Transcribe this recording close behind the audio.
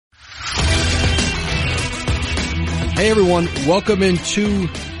Hey everyone, welcome into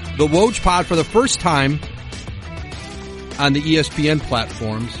the Woj Pod for the first time on the ESPN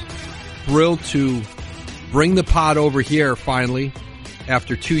platforms. Thrilled to bring the pod over here finally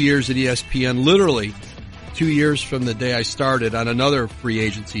after 2 years at ESPN, literally 2 years from the day I started on another free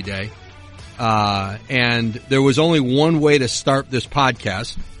agency day. And there was only one way to start this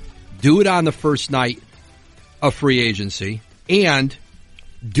podcast. Do it on the first night of free agency and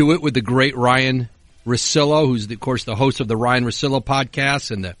do it with the great Ryen Russillo, who's, of course, the host of the Ryen Russillo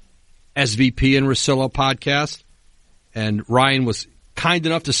podcast and the SVP and Russillo podcast. And Ryen was kind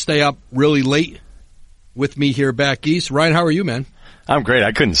enough to stay up really late with me here back east. Ryen, how are you, man? I'm great.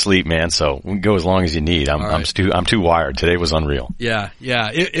 I couldn't sleep, man, so we can go as long as you need. I'm too wired. Today was unreal. Yeah,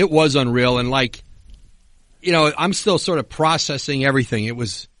 it was unreal. And I'm still sort of processing everything. It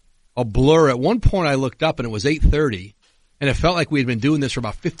was a blur. At one point I looked up and it was 8:30. And it felt like we had been doing this for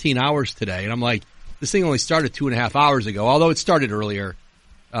about 15 hours today. And I'm like, this thing only started 2.5 hours ago, although it started earlier.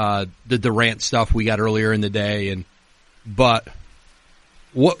 The Durant stuff we got earlier in the day. But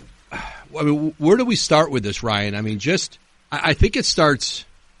where do we start with this, Ryen? I mean, I think it starts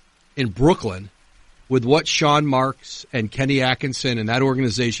in Brooklyn with what Sean Marks and Kenny Atkinson and that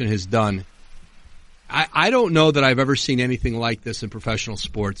organization has done. I don't know that I've ever seen anything like this in professional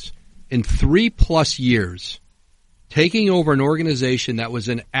sports. In 3+ years, taking over an organization that was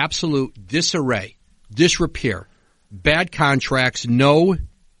in absolute disarray, disrepair, bad contracts, no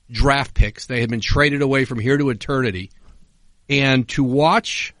draft picks. They had been traded away from here to eternity. And to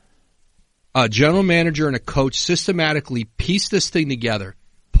watch a general manager and a coach systematically piece this thing together,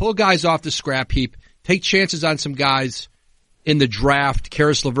 pull guys off the scrap heap, take chances on some guys in the draft,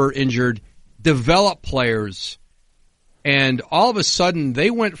 Karis LeVert injured, develop players, and all of a sudden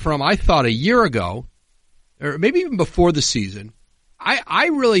they went from, I thought a year ago, or maybe even before the season, I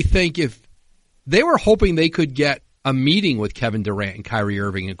really think if they were hoping they could get a meeting with Kevin Durant and Kyrie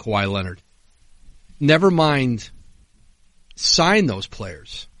Irving and Kawhi Leonard, never mind sign those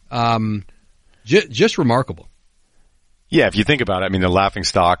players. Just remarkable. Yeah, if you think about it, I mean, the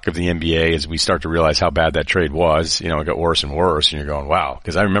laughingstock of the NBA as we start to realize how bad that trade was, it got worse and worse, and you're going, wow.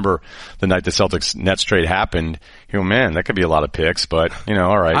 Because I remember the night the Celtics-Nets trade happened, man, that could be a lot of picks, but,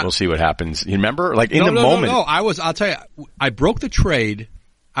 all right, we'll see what happens. You remember? Moment. No, I'll tell you, I broke the trade.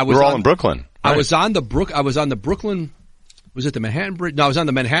 We're all in Brooklyn. Right. I was on the Brooklyn, was it the Manhattan Bridge? No, I was on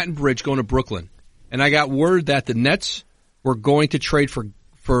the Manhattan Bridge going to Brooklyn. And I got word that the Nets were going to trade for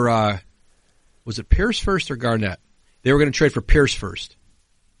was it Pierce first or Garnett? They were going to trade for Pierce first.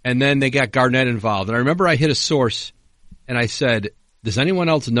 And then they got Garnett involved. And I remember I hit a source and I said, does anyone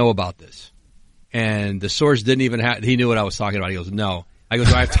else know about this? And the source didn't even he knew what I was talking about. He goes, no. I go,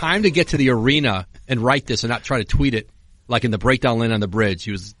 do I have time to get to the arena and write this and not try to tweet it like in the breakdown lane on the bridge?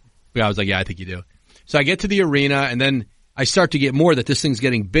 I was like, yeah, I think you do. So I get to the arena and then I start to get more that this thing's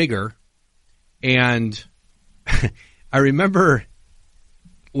getting bigger. And I remember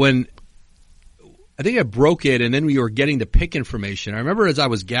when I think I broke it and then we were getting the pick information. I remember as I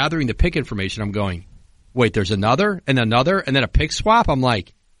was gathering the pick information, I'm going, wait, there's another and another and then a pick swap? I'm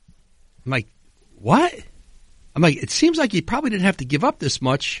like, what? I'm like, it seems like you probably didn't have to give up this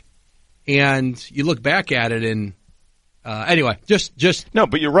much. And you look back at it and anyway, just no,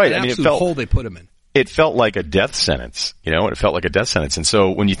 but you're right. I mean, it felt hole they put him in. It felt like a death sentence. It felt like a death sentence. And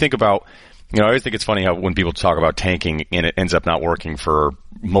so when you think about, I always think it's funny how when people talk about tanking and it ends up not working for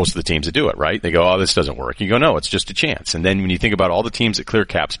most of the teams that do it, right? They go, oh, this doesn't work. You go, no, it's just a chance. And then when you think about all the teams that clear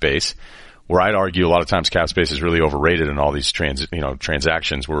cap space, where I'd argue a lot of times cap space is really overrated in all these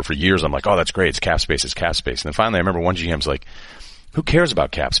transactions where for years I'm like, oh, that's great. It's cap space. It's cap space. And then finally I remember one GM's like, who cares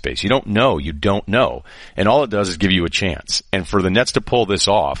about cap space? You don't know. And all it does is give you a chance. And for the Nets to pull this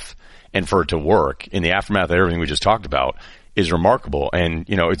off and for it to work in the aftermath of everything we just talked about is remarkable. And,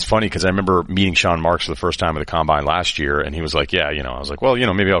 it's funny because I remember meeting Sean Marks for the first time at the Combine last year, and he was like, yeah, I was like, well,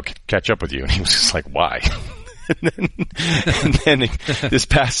 maybe I'll catch up with you. And he was just like, why? and then this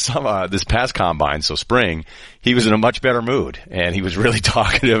past Combine, so spring, he was in a much better mood, and he was really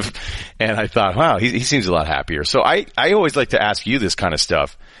talkative, and I thought, wow, he seems a lot happier. So I always like to ask you this kind of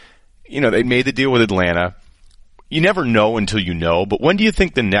stuff. They made the deal with Atlanta. You never know until you know, but when do you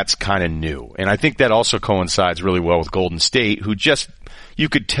think the Nets kind of knew? And I think that also coincides really well with Golden State, who you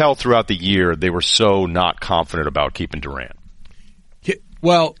could tell throughout the year they were so not confident about keeping Durant.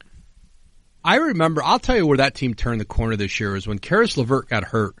 Well, I remember, I'll tell you where that team turned the corner this year is when Karis LeVert got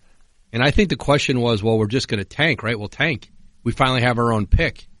hurt. And I think the question was, well, we're just going to tank, right? We'll tank. We finally have our own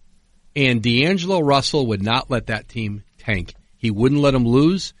pick. And D'Angelo Russell would not let that team tank. He wouldn't let them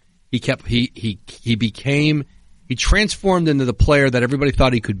lose. He transformed into the player that everybody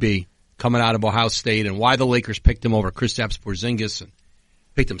thought he could be. coming out of Ohio State and why the Lakers picked him over Kristaps Porzingis and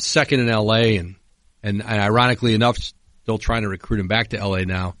picked him second in L.A. and ironically enough, still trying to recruit him back to L.A.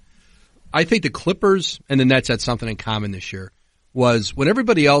 now. I think the Clippers and the Nets had something in common this year. Was when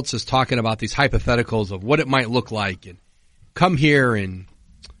everybody else is talking about these hypotheticals of what it might look like and come here and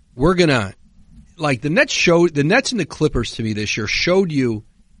we're gonna like the Nets and the Clippers to me this year showed you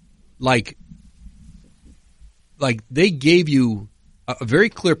like they gave you a very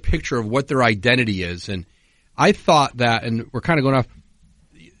clear picture of what their identity is. And I thought that, and we're kind of going off,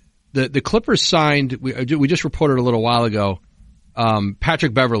 the Clippers signed, we just reported a little while ago,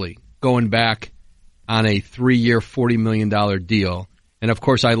 Patrick Beverley going back on a 3-year, $40 million deal. And of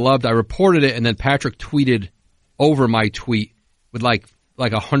course I reported it, and then Patrick tweeted over my tweet with like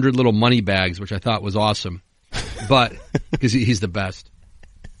 100 little money bags, which I thought was awesome. But, because he's the best.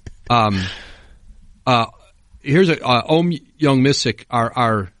 Here's Om Young Misik,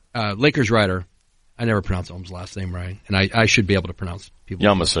 our Lakers writer. I never pronounce Om's last name right, and I should be able to pronounce people.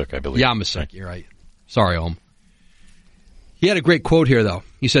 Yamasuk, I believe. Yamasuk, you're right. Sorry, Om. He had a great quote here, though.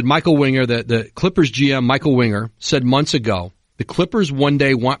 He said, Michael Winger, the Clippers GM, Michael Winger, said months ago, the Clippers one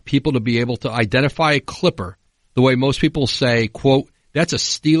day want people to be able to identify a Clipper the way most people say, quote, that's a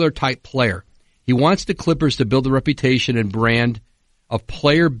Steeler-type player. He wants the Clippers to build a reputation and brand of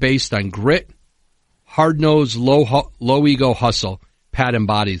player based on grit, hard-nosed, low-ego hustle. Pat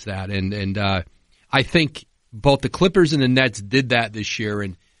embodies that. And I think both the Clippers and the Nets did that this year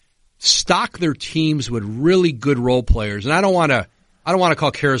and stock their teams with really good role players. And I don't want to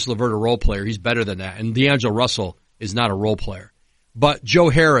call Karis LeVert a role player. He's better than that. And D'Angelo Russell is not a role player. But Joe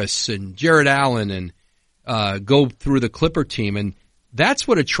Harris and Jared Allen and go through the Clipper team. And that's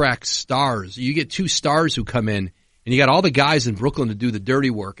what attracts stars. You get two stars who come in, and you got all the guys in Brooklyn to do the dirty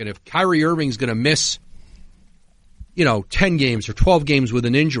work. And if Kyrie Irving's going to miss, 10 games or 12 games with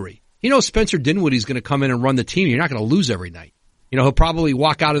an injury, Spencer Dinwiddie's going to come in and run the team. You're not going to lose every night. He'll probably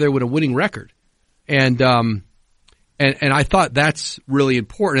walk out of there with a winning record. And I thought that's really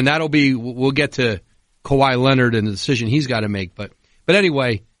important. And that'll be, we'll get to Kawhi Leonard and the decision he's got to make. But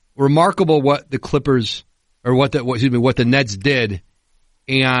anyway, remarkable what the Clippers, or what the Nets did,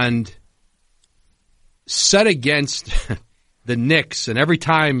 and set against the Knicks. And every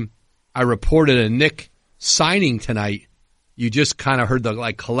time I reported a Knick signing tonight, you just kind of heard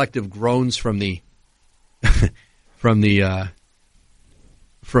the collective groans from the from the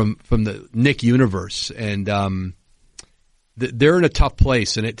Knick universe, and they're in a tough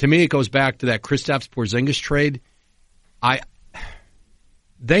place. And to me, it goes back to that Kristaps Porzingis trade.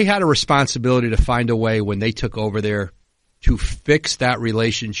 They had a responsibility to find a way when they took over there to fix that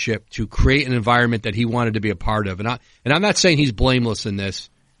relationship, to create an environment that he wanted to be a part of. And I'm not saying he's blameless in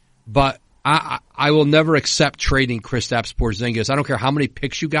this, but I will never accept trading Kristaps Porzingis. I don't care how many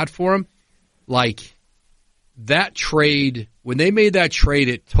picks you got for him. That trade, when they made that trade,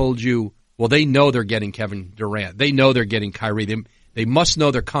 it told you, well, they know they're getting Kevin Durant. They know they're getting Kyrie. They must know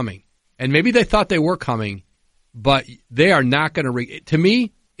they're coming. And maybe they thought they were coming, but they are not going to. To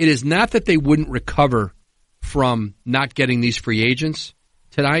me, it is not that they wouldn't recover from not getting these free agents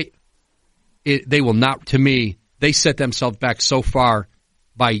tonight. They will not. To me, they set themselves back so far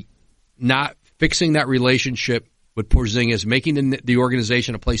by not fixing that relationship with Porzingis, making the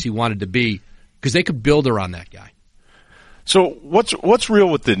organization a place he wanted to be, because they could build around that guy. So what's real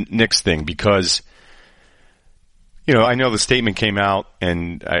with the Knicks thing? Because, I know the statement came out,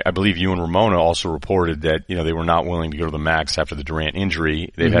 and I believe you and Ramona also reported that, they were not willing to go to the max after the Durant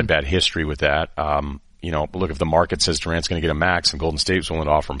injury. They've had bad history with that. Look, if the market says Durant's going to get a max and Golden State's willing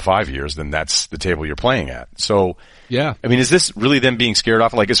to offer him 5 years, then that's the table you're playing at. So, yeah. I mean, is this really them being scared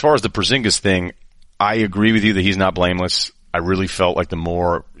off? As far as the Porzingis thing, I agree with you that he's not blameless. I really felt like the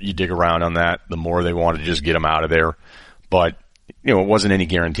more you dig around on that, the more they wanted to just get him out of there. But, it wasn't any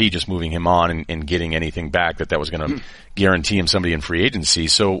guarantee just moving him on and getting anything back that was going to guarantee him somebody in free agency.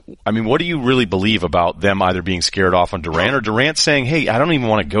 So, I mean, what do you really believe about them either being scared off on Durant or Durant saying, hey, I don't even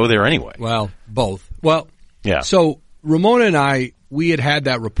want to go there anyway? Well, both. Well, yeah. So Ramona and we had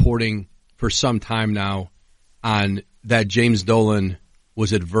that reporting for some time now on that James Dolan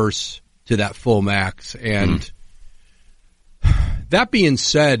was adverse to that full max. And that being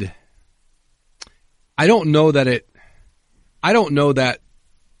said, I don't know that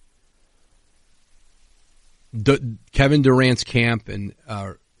Kevin Durant's camp and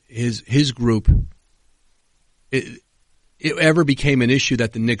his group it ever became an issue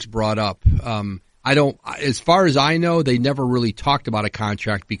that the Knicks brought up. As far as I know, they never really talked about a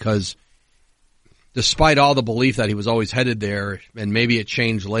contract, because despite all the belief that he was always headed there, and maybe it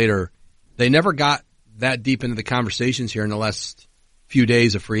changed later, they never got that deep into the conversations here in the last few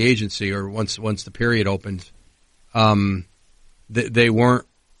days of free agency or once the period opened, they weren't.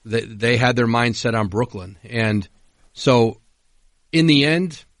 They had their mindset on Brooklyn, and so in the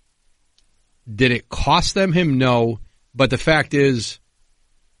end, did it cost them him? No, but the fact is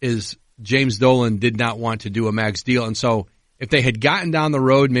James Dolan did not want to do a max deal, and so if they had gotten down the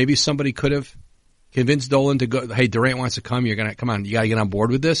road, maybe somebody could have convinced Dolan to go. Hey, Durant wants to come. You're gonna come on. You got to get on board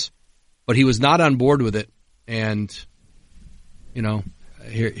with this, but he was not on board with it, and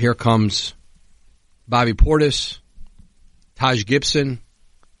here comes Bobby Portis, Taj Gibson,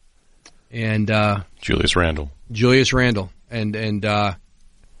 and Julius Randle, and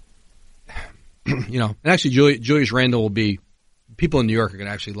actually Julius Randle will be. People in New York are going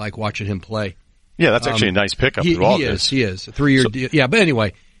to actually like watching him play. Yeah, that's actually a nice pickup. He is a 3-year deal. Yeah, but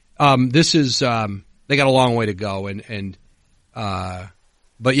anyway, this is they got a long way to go,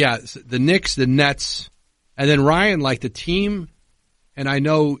 but yeah, the Knicks, the Nets, and then Ryan, like the team, and I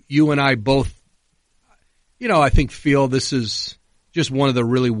know you and I both, I think feel this is just one of the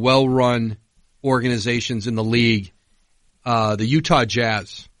really well-run organizations in the league. The Utah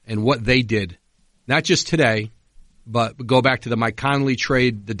Jazz and what they did, not just today, but go back to the Mike Conley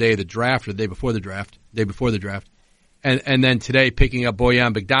trade the day of the draft or the day before the draft, and then today picking up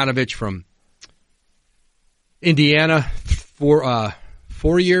Bojan Bogdanović from Indiana for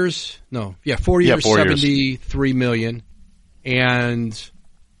 4 years. No, yeah, 4 years, 73 million, and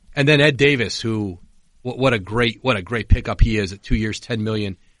then Ed Davis, who what a great pickup he is at 2 years, 10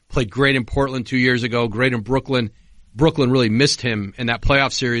 million. Played great in Portland 2 years ago, great in Brooklyn. Brooklyn really missed him in that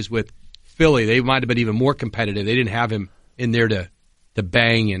playoff series with Philly. They might have been even more competitive. They didn't have him in there to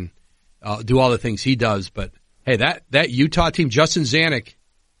bang and do all the things he does. But hey, that Utah team, Justin Zanuck,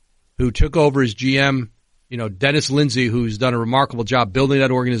 who took over as GM, Dennis Lindsey, who's done a remarkable job building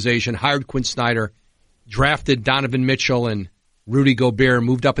that organization, hired Quinn Snyder, drafted Donovan Mitchell and Rudy Gobert,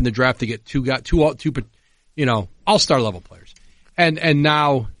 moved up in the draft to get two all-star level players. And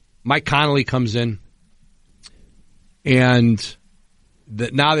now Mike Conley comes in, and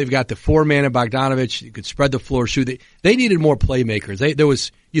now they've got the four-man of Bogdanović. You could spread the floor, shoot. They needed more playmakers.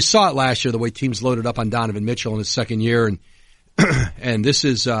 You saw it last year, the way teams loaded up on Donovan Mitchell in his second year, and this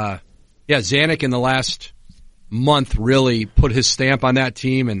is Zanuck in the last month really put his stamp on that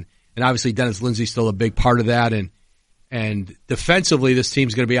team, and obviously Dennis Lindsey's still a big part of that, and defensively this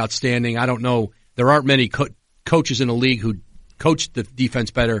team's going to be outstanding. I don't know, there aren't many coaches in the league who coach the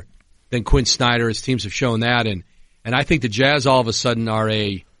defense better than Quinn Snyder. His teams have shown that, and I think the Jazz all of a sudden are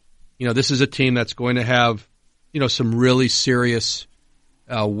this is a team that's going to have, some really serious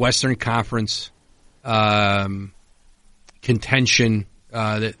Western Conference contention.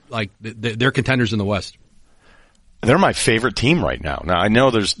 They're contenders in the West. They're my favorite team right now. Now I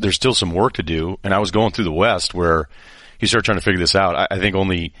know there's still some work to do, and I was going through the West where you start trying to figure this out. I think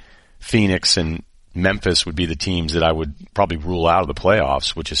only Phoenix and Memphis would be the teams that I would probably rule out of the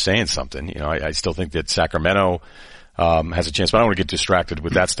playoffs, which is saying something. I still think that Sacramento has a chance, but I don't want to get distracted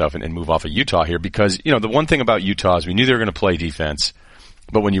with that stuff and move off of Utah here because, the one thing about Utah is we knew they were going to play defense,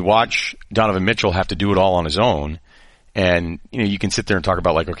 but when you watch Donovan Mitchell have to do it all on his own, and, you can sit there and talk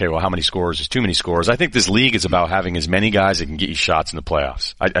about okay, well, how many scores is too many scores? I think this league is about having as many guys that can get you shots in the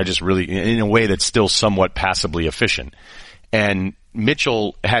playoffs. I just really, in a way that's still somewhat passively efficient. And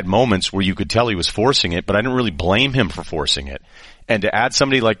Mitchell had moments where you could tell he was forcing it, but I didn't really blame him for forcing it. And to add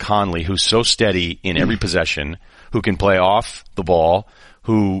somebody like Conley, who's so steady in every possession, who can play off the ball,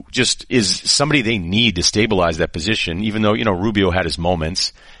 who just is somebody they need to stabilize that position, even though, Rubio had his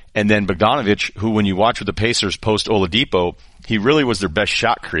moments. And then Bogdanović, who when you watch with the Pacers post Oladipo, he really was their best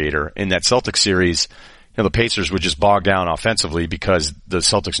shot creator in that Celtics series. The Pacers would just bog down offensively because the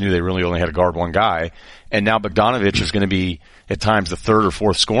Celtics knew they really only had to guard one guy. And now Bogdanović is going to be at times the third or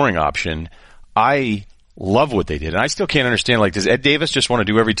fourth scoring option. I love what they did. And I still can't understand, does Ed Davis just want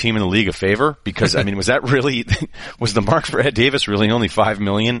to do every team in the league a favor? Because, was that really, was the mark for Ed Davis really only $5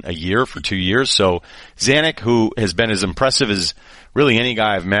 million a year for 2 years? So Zanuck, who has been as impressive as really any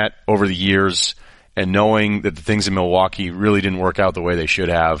guy I've met over the years, and knowing that the things in Milwaukee really didn't work out the way they should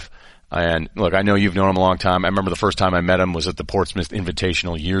have. And look, I know you've known him a long time. I remember the first time I met him was at the Portsmouth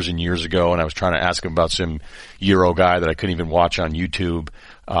Invitational years and years ago, and I was trying to ask him about some Euro guy that I couldn't even watch on YouTube.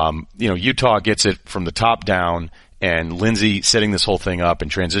 Utah gets it from the top down, and Lindsey setting this whole thing up and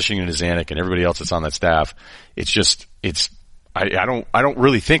transitioning into Zanuck and everybody else that's on that staff. I don't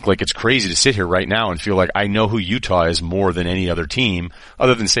really think it's crazy to sit here right now and feel like I know who Utah is more than any other team,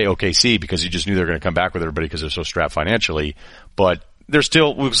 other than say OKC, because you just knew they were going to come back with everybody because they're so strapped financially. But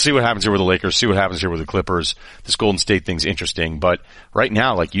we'll see what happens here with the Lakers, see what happens here with the Clippers. This Golden State thing's interesting, but right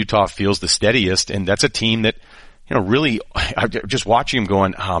now, Utah feels the steadiest, and that's a team that, really just watching him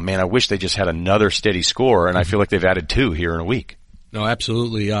going, oh man, I wish they just had another steady score, and I feel like they've added 2 here in a week. No,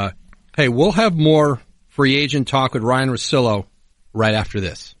 absolutely. Hey, we'll have more free agent talk with Ryen Russillo right after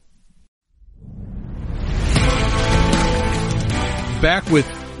this. Back with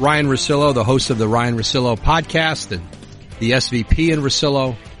Ryen Russillo, the host of the Ryen Russillo podcast and the SVP and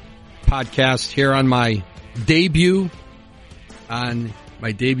Russillo podcast, here on my debut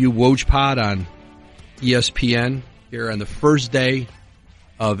Woj pod on ESPN here on the first day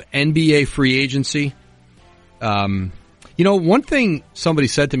of NBA free agency. One thing somebody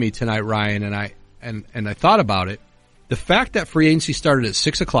said to me tonight, Ryan, and I thought about it. The fact that free agency started at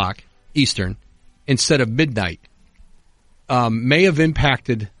 6:00 Eastern instead of midnight may have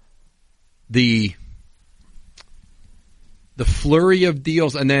impacted the flurry of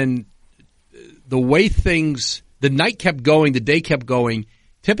deals, and then the way the night kept going, the day kept going.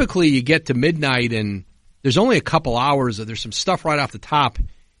 Typically, you get to midnight and there's only a couple hours. There's some stuff right off the top,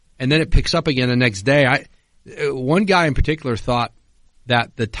 and then it picks up again the next day. One guy in particular thought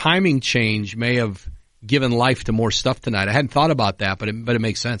that the timing change may have given life to more stuff tonight. I hadn't thought about that, but it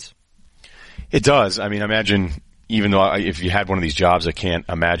makes sense. It does. I mean, imagine, even though if you had one of these jobs, I can't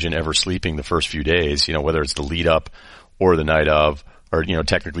imagine ever sleeping the first few days, whether it's the lead up or the night of, or,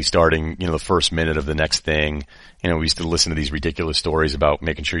 technically starting, the first minute of the next thing. We used to listen to these ridiculous stories about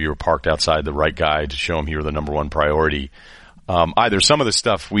making sure you were parked outside the right guy to show him you were the number one priority. Either some of the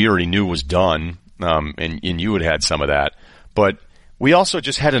stuff we already knew was done, and you had some of that, but we also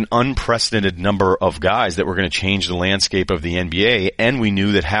just had an unprecedented number of guys that were going to change the landscape of the NBA, and we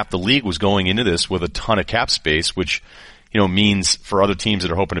knew that half the league was going into this with a ton of cap space, which, means for other teams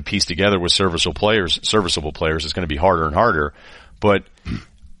that are hoping to piece together with serviceable players, it's going to be harder and harder. But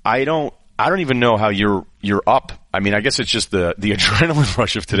I don't even know how you're up. I mean, I guess it's just the adrenaline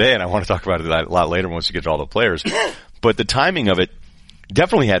rush of today, and I want to talk about it a lot later once we get to all the players. But the timing of it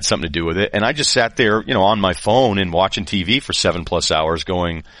definitely had something to do with it. And I just sat there, on my phone and watching TV for 7+ hours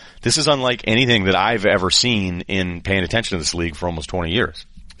going, this is unlike anything that I've ever seen in paying attention to this league for almost 20 years.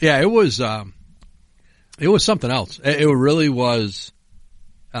 Yeah, it was something else. It really was,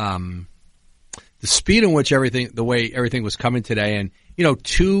 the speed in which the way everything was coming today. And, one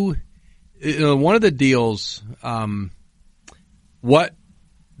of the deals, what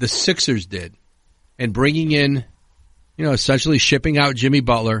the Sixers did and bringing in, essentially shipping out Jimmy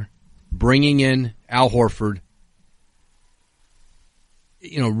Butler, bringing in Al Horford,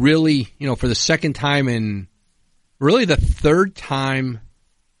 really, for the second time in, really the third time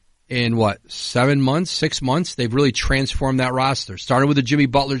in 6 months, they've really transformed that roster. Started with the Jimmy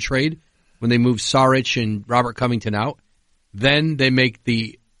Butler trade when they moved Saric and Robert Covington out. Then they make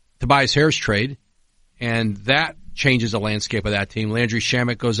the Tobias Harris trade, and that changes the landscape of that team. Landry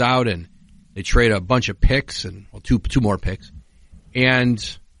Shamet goes out, and they trade a bunch of picks, and two more picks.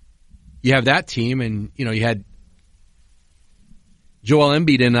 And you have that team, and you had Joel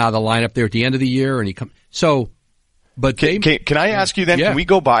Embiid in and out of the lineup there at the end of the year, and But can I ask you then? Yeah. Can we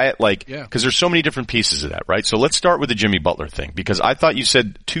go by it because there's so many different pieces of that, right? So let's start with the Jimmy Butler thing, because I thought you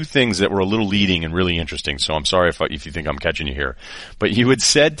said 2 things that were a little leading and really interesting. So I'm sorry if you think I'm catching you here, but you had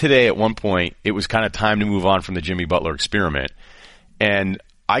said today at one point it was kind of time to move on from the Jimmy Butler experiment, and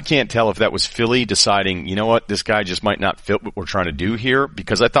I can't tell if that was Philly deciding, this guy just might not fit what we're trying to do here,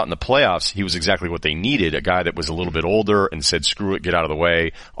 because I thought in the playoffs he was exactly what they needed, a guy that was a little bit older and said, screw it, get out of the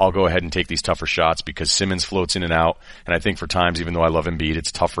way. I'll go ahead and take these tougher shots, because Simmons floats in and out. And I think for times, even though I love Embiid,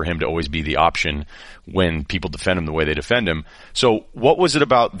 it's tough for him to always be the option when people defend him the way they defend him. So what was it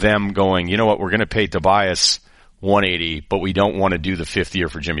about them going, we're going to pay Tobias $180, but we don't want to do the 5th year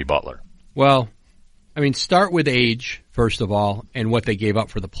for Jimmy Butler? Well, start with age, first of all, and what they gave up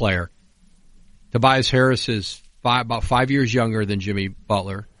for the player. Tobias Harris is about 5 years younger than Jimmy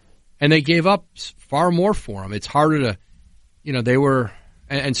Butler, and they gave up far more for him. It's harder to, they were,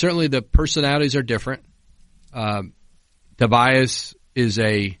 and certainly the personalities are different. Tobias is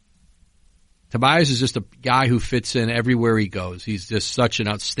just a guy who fits in everywhere he goes. He's just such an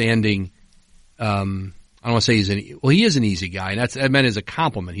outstanding, I don't want to say he is an easy guy, and that meant as a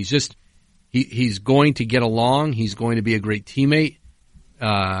compliment. He's going to get along. He's going to be a great teammate.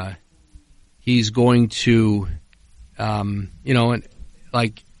 He's going to, and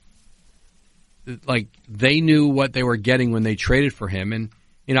like they knew what they were getting when they traded for him. And,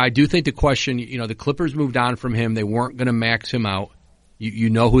 I do think the question, the Clippers moved on from him. They weren't going to max him out. You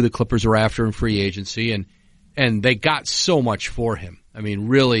know who the Clippers are after in free agency, and they got so much for him.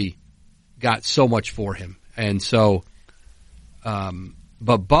 Really got so much for him. And so,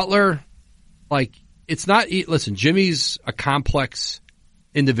 but Butler, it's not, listen, Jimmy's a complex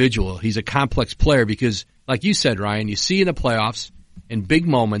individual. He's a complex player because, like you said, Ryan, you see in the playoffs, in big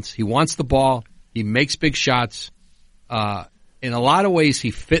moments, he wants the ball, he makes big shots. In a lot of ways,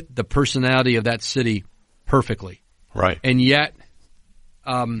 he fit the personality of that city perfectly. Right. And yet,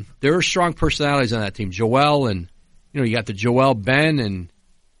 there are strong personalities on that team. Joel and, you got the Joel Ben, and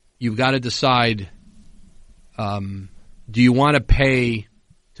you've got to decide, do you want to pay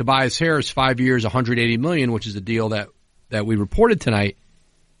Tobias Harris 5 years, $180 million, which is the deal that we reported tonight,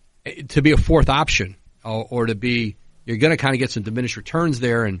 to be a fourth option, or to be, you're going to kind of get some diminished returns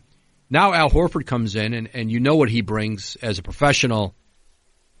there. And now Al Horford comes in, and you know what he brings as a professional,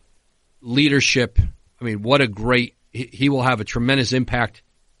 leadership. I mean, what a great, he will have a tremendous impact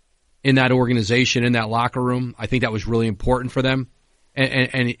in that organization, in that locker room. I think that was really important for them.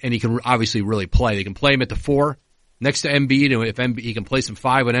 And he can obviously really play. They can play him at the 4 next to Embiid, and if Embiid, he can play some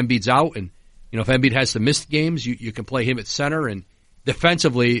 5 when Embiid's out. And, if Embiid has some missed games, you can play him at center. And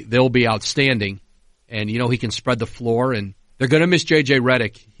defensively, they'll be outstanding. And, he can spread the floor. And they're going to miss J.J.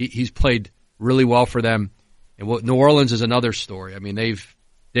 Redick. He's played really well for them. And New Orleans is another story. I mean,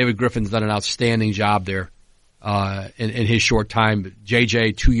 David Griffin's done an outstanding job there in his short time.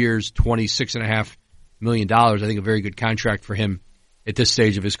 J.J., 2 years, $26.5 million. I think a very good contract for him at this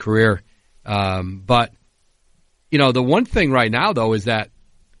stage of his career. But, the one thing right now, though, is that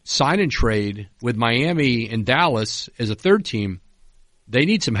sign and trade with Miami and Dallas as a third team, they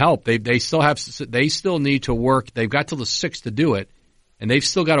need some help. They still need to work. They've got till the 6th to do it, and they've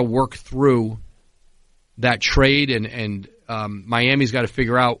still got to work through that trade, and Miami's got to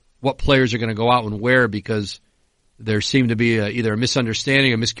figure out what players are going to go out and where, because there seemed to be either a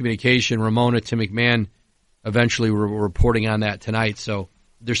misunderstanding or miscommunication. Ramona, Tim McMahon eventually were reporting on that tonight. So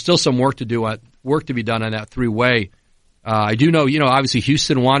there's still some work to be done on that three-way. I do know, obviously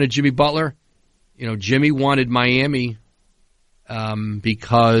Houston wanted Jimmy Butler. Jimmy wanted Miami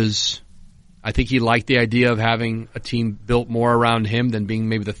because I think he liked the idea of having a team built more around him than being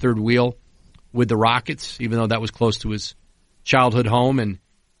maybe the third wheel with the Rockets, even though that was close to his childhood home. And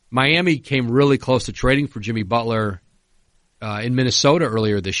Miami came really close to trading for Jimmy Butler in Minnesota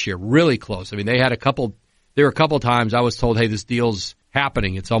earlier this year. Really close. I mean, there were a couple times I was told, hey, this deal's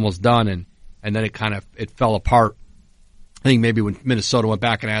happening, it's almost done, and then it fell apart. I think maybe when Minnesota went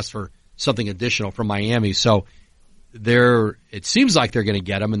back and asked for something additional from Miami. So it seems like they're going to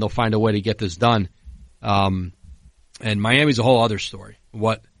get him, and they'll find a way to get this done. And Miami's a whole other story,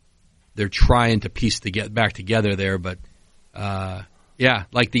 what they're trying to piece to get back together there. But,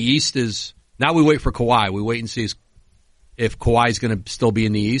 like the East is, now we wait for Kawhi. We wait and see if Kawhi's going to still be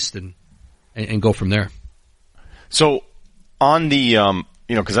in the East and go from there. So on the,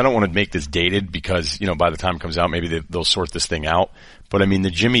 because I don't want to make this dated because, by the time it comes out, maybe they'll sort this thing out. But I mean, the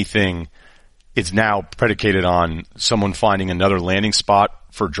Jimmy thing, it's now predicated on someone finding another landing spot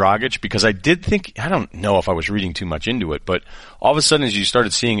for Dragic, because I did think, I don't know if I was reading too much into it, but all of a sudden as you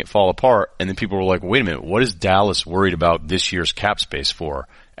started seeing it fall apart, and then people were like, wait a minute, what is Dallas worried about this year's cap space for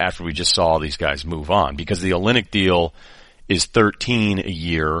after we just saw these guys move on? Because the Olynyk deal is 13 a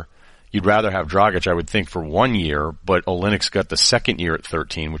year. You'd rather have Dragic, I would think, for 1 year, but Olynyk's got the second year at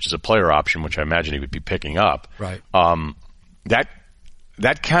 13, which is a player option, which I imagine he would be picking up. Right.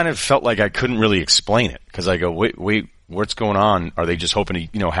 That kind of felt like I couldn't really explain it, because I go, wait, what's going on? Are they just hoping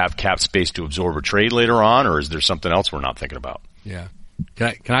to, have cap space to absorb a trade later on, or is there something else we're not thinking about? Yeah.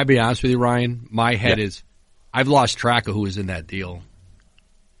 Can I be honest with you, Ryan? My head is, I've lost track of who was in that deal.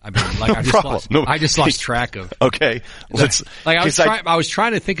 I mean, I just lost track of. Okay. I was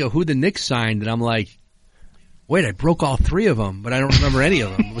trying to think of who the Knicks signed, and I'm like, wait, I broke all three of them, but I don't remember any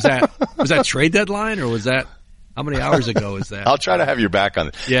of them. Was that trade deadline, or was that, how many hours ago is that? I'll try to have your back on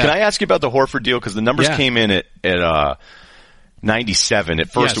it. Yeah. Can I ask you about the Horford deal? Because the numbers came in at 97. At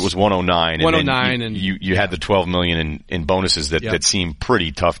first it was 109. 109. And you had the $12 million in bonuses that seem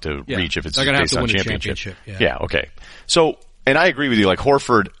pretty tough to reach if it's based on championship. Yeah, okay. So, and I agree with you, like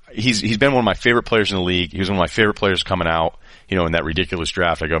Horford, he's been one of my favorite players in the league. He was one of my favorite players coming out, in that ridiculous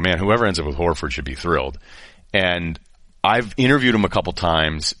draft. I go, man, whoever ends up with Horford should be thrilled. And I've interviewed him a couple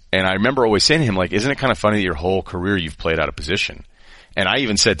times, and I remember always saying to him, like, isn't it kind of funny that your whole career you've played out of position? And I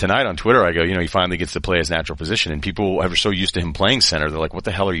even said tonight on Twitter, I go, he finally gets to play his natural position, and people are so used to him playing center, they're like, what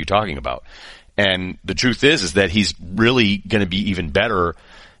the hell are you talking about? And the truth is that he's really going to be even better,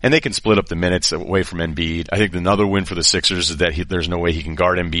 and they can split up the minutes away from Embiid. I think another win for the Sixers is that there's no way he can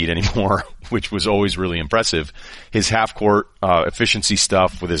guard Embiid anymore, which was always really impressive. His half-court efficiency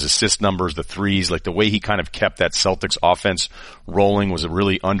stuff with his assist numbers, the threes, like the way he kind of kept that Celtics offense rolling was a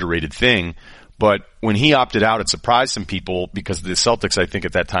really underrated thing. But when he opted out, it surprised some people because the Celtics, I think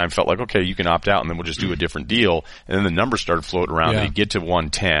at that time, felt like, okay, you can opt out and then we'll just do a different deal. And then the numbers started floating around and he'd get to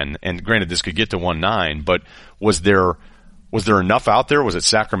 110. And granted, this could get to 109, but was there enough out there? Was it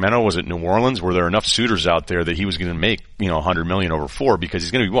Sacramento? Was it New Orleans? Were there enough suitors out there that he was going to make, $100 million over 4 because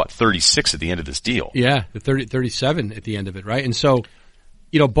he's going to be 36 at the end of this deal? Yeah, the 37 at the end of it, right? And so,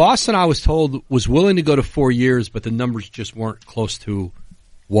 Boston, I was told, was willing to go to 4 years, but the numbers just weren't close to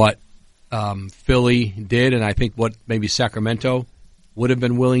what Philly did, and I think what maybe Sacramento would have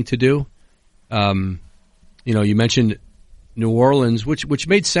been willing to do. You mentioned New Orleans, which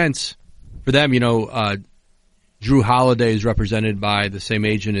made sense for them. Drew Holiday is represented by the same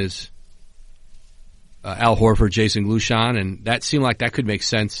agent as Al Horford, Jason Glushan, and that seemed like that could make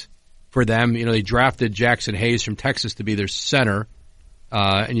sense for them. They drafted Jackson Hayes from Texas to be their center,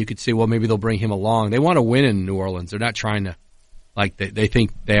 and you could say, well, maybe they'll bring him along. They want to win in New Orleans. They're not trying to, they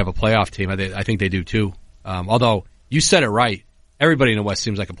think they have a playoff team. I think they do too. Although you said it right. Everybody in the West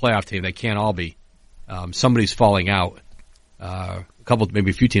seems like a playoff team. They can't all be. Somebody's falling out.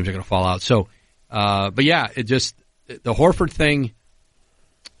 Maybe a few teams are going to fall out. So, but yeah, the Horford thing,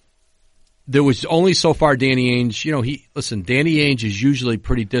 there was only so far Danny Ainge, Danny Ainge is usually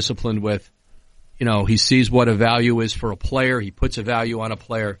pretty disciplined with, he sees what a value is for a player. He puts a value on a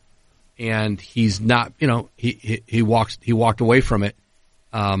player and he's not, he walked away from it.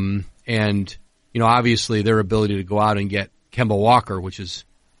 Obviously their ability to go out and get Kemba Walker, which is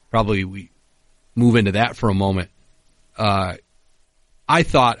probably, we move into that for a moment. I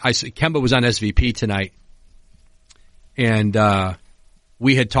said Kemba was on SVP tonight, and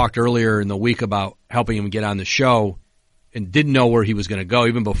we had talked earlier in the week about helping him get on the show and didn't know where he was going to go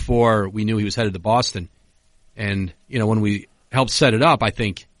even before we knew he was headed to Boston. And, when we helped set it up, I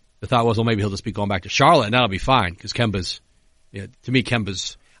think the thought was, well, maybe he'll just be going back to Charlotte and that'll be fine because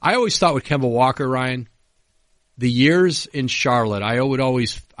I always thought with Kemba Walker, Ryan, the years in Charlotte, I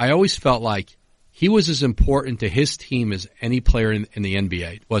always felt like he was as important to his team as any player in the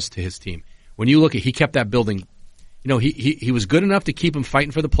NBA was to his team. When you look at, he kept that building, he was good enough to keep him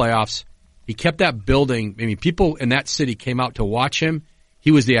fighting for the playoffs. He kept that building. I mean, people in that city came out to watch him. He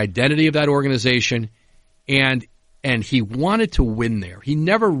was the identity of that organization, and he wanted to win there. He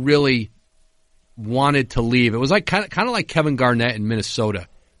never really wanted to leave. It was like kind of like Kevin Garnett in Minnesota,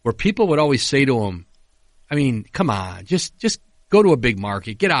 where people would always say to him, I mean, come on, just go to a big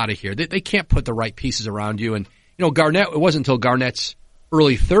market. Get out of here. They can't put the right pieces around you. And, Garnett, it wasn't until Garnett's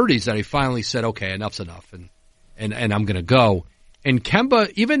early 30s that he finally said, okay, enough's enough, and I'm going to go. And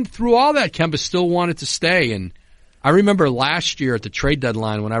Kemba, even through all that, Kemba still wanted to stay. And I remember last year at the trade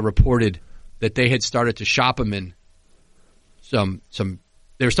deadline when I reported that they had started to shop him in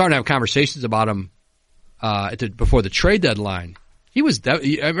they were starting to have conversations about him before the trade deadline. I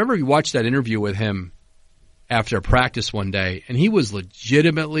remember we watched that interview with him after practice one day, and he was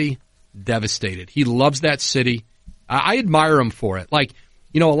legitimately devastated. He loves that city. I admire him for it. A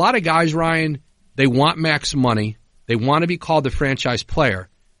lot of guys, Ryan, they want max money. They want to be called the franchise player.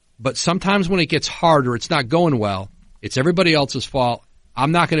 But sometimes when it gets hard or it's not going well, it's everybody else's fault.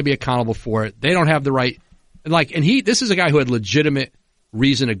 I'm not going to be accountable for it. They don't have the right. This is a guy who had legitimate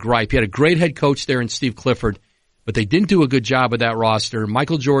reason to gripe. He had a great head coach there in Steve Clifford, but they didn't do a good job with that roster.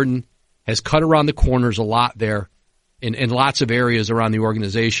 Michael Jordan has cut around the corners a lot there in lots of areas around the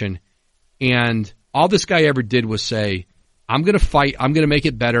organization. And all this guy ever did was say, I'm going to fight. I'm going to make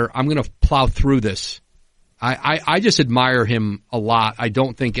it better. I'm going to plow through this. I just admire him a lot. I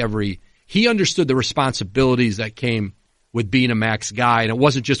don't think he understood the responsibilities that came with being a max guy. And it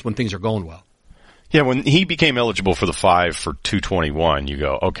wasn't just when things are going well. Yeah. When he became eligible for the 5 for 221, you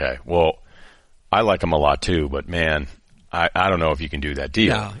go, okay, well, I like him a lot too, but man, I don't know if you can do that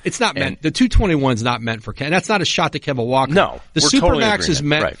deal. No, it's not meant. The 221 is not meant for Kemba. That's not a shot to Kemba Walker. No, the Supermax is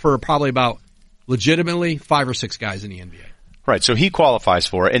meant for probably about legitimately 5 or 6 guys in the NBA. Right. So he qualifies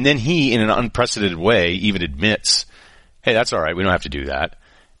for it, and then he, in an unprecedented way, even admits, "Hey, that's all right. We don't have to do that."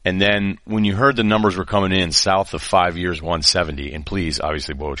 And then when you heard the numbers were coming in south of 5 years, 170, and please,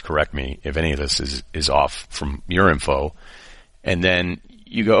 obviously, Woj, correct me if any of this is off from your info. And then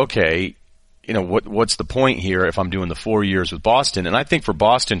you go, okay. What's the point here if I'm doing the 4 years with Boston? And I think for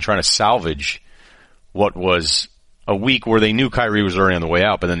Boston, trying to salvage what was a week where they knew Kyrie was already on the way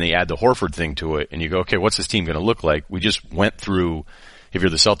out, but then they add the Horford thing to it, and you go, okay, what's this team going to look like? We just went through, if you're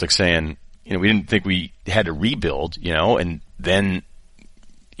the Celtics, saying, we didn't think we had to rebuild, and then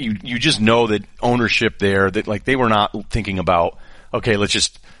you just know that ownership there, that they were not thinking about, okay, let's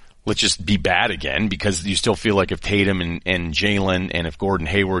just be bad again, because you still feel like if Tatum and Jalen and if Gordon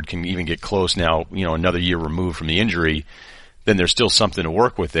Hayward can even get close now, another year removed from the injury, then there's still something to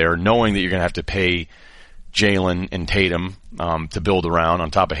work with there, knowing that you're going to have to pay Jalen and Tatum to build around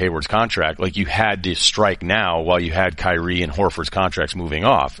on top of Hayward's contract. Like, you had to strike now while you had Kyrie and Horford's contracts moving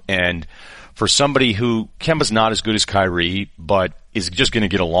off. And for somebody who, Kemba's not as good as Kyrie, but is just going to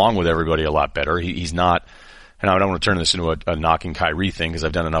get along with everybody a lot better. He's not, and I don't want to turn this into a knocking Kyrie thing because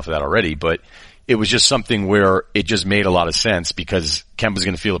I've done enough of that already, but it was just something where it just made a lot of sense because Kemba's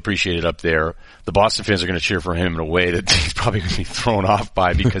going to feel appreciated up there. The Boston fans are going to cheer for him in a way that he's probably going to be thrown off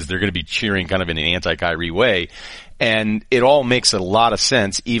by because they're going to be cheering kind of in an anti-Kyrie way. And it all makes a lot of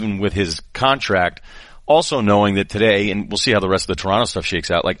sense, even with his contract. Also knowing that today, and we'll see how the rest of the Toronto stuff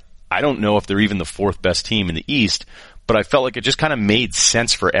shakes out, like, I don't know if they're even the fourth best team in the East, but I felt like it just kind of made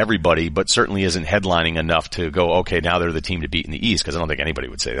sense for everybody, but certainly isn't headlining enough to go, okay, now they're the team to beat in the East, because I don't think anybody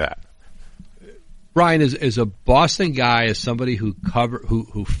would say that. Ryen, is a Boston guy, as somebody who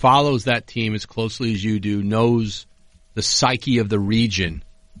follows that team as closely as you do, knows the psyche of the region.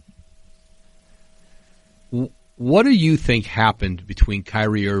 What do you think happened between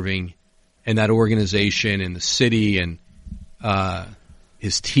Kyrie Irving and that organization and the city and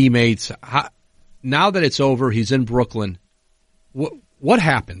his teammates? Now that it's over, he's in Brooklyn. What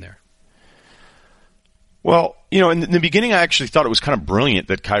happened there? Well, in the beginning, I actually thought it was kind of brilliant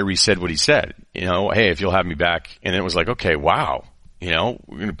that Kyrie said what he said. Hey, if you'll have me back. And it was like, okay, wow. We're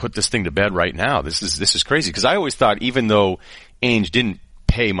going to put this thing to bed right now. This is crazy. Because I always thought, even though Ainge didn't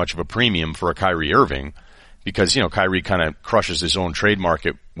pay much of a premium for a Kyrie Irving, because, Kyrie kind of crushes his own trade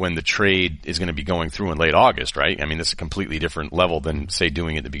market when the trade is going to be going through in late August, right? I mean, this is a completely different level than, say,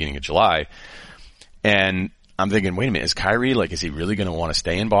 doing it at the beginning of July. And I'm thinking, wait a minute, is Kyrie, is he really going to want to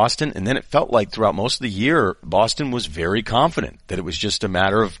stay in Boston? And then it felt like throughout most of the year, Boston was very confident that it was just a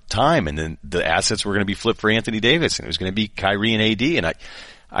matter of time, and then the assets were going to be flipped for Anthony Davis, and it was going to be Kyrie and AD. And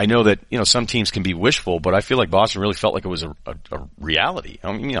I know that, some teams can be wishful, but I feel like Boston really felt like it was a reality.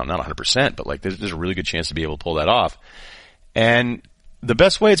 I mean, not 100%, but there's a really good chance to be able to pull that off. And the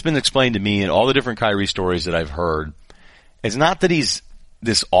best way it's been explained to me in all the different Kyrie stories that I've heard is not that he's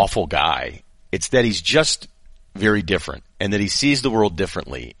this awful guy. It's that he's just very different, and that he sees the world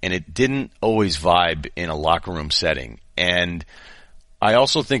differently, and it didn't always vibe in a locker room setting. And I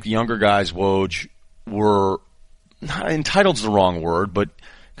also think the younger guys, Woj, were not entitled's the wrong word, but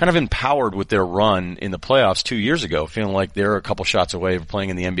kind of empowered with their run in the playoffs 2 years ago, feeling like they're a couple shots away from playing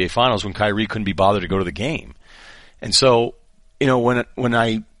in the NBA Finals when Kyrie couldn't be bothered to go to the game. And so,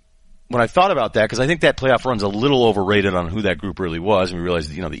 when I thought about that, because I think that playoff run's a little overrated on who that group really was, and we realized,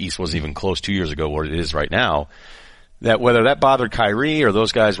 the East wasn't even close 2 years ago what it is right now, that whether that bothered Kyrie or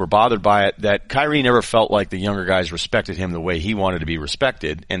those guys were bothered by it, that Kyrie never felt like the younger guys respected him the way he wanted to be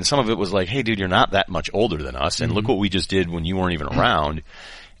respected. And some of it was like, hey, dude, you're not that much older than us, and look what we just did when you weren't even around.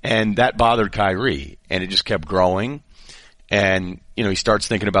 And that bothered Kyrie, and it just kept growing. And, he starts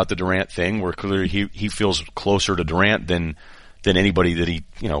thinking about the Durant thing, where clearly he feels closer to Durant than anybody that he,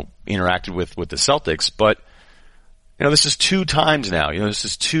 interacted with the Celtics. But, this is 2 times now. This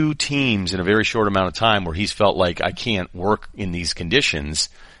is 2 teams in a very short amount of time where he's felt like, I can't work in these conditions,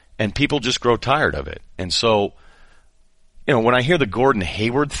 and people just grow tired of it. And so, when I hear the Gordon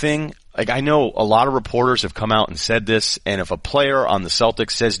Hayward thing, I know a lot of reporters have come out and said this, and if a player on the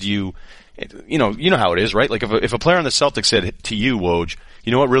Celtics says to you, you know how it is, right? Like if a player on the Celtics said to you, Woj,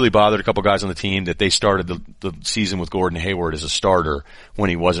 you know what really bothered a couple guys on the team? That they started the season with Gordon Hayward as a starter when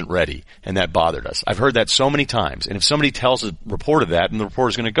he wasn't ready, and that bothered us. I've heard that so many times, and if somebody tells a reporter that, and the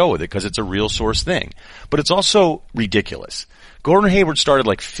reporter's going to go with it because it's a real source thing. But it's also ridiculous. Gordon Hayward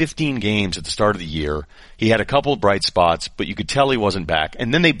started 15 games at the start of the year. He had a couple of bright spots, but you could tell he wasn't back.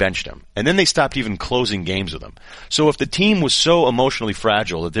 And then they benched him. And then they stopped even closing games with him. So if the team was so emotionally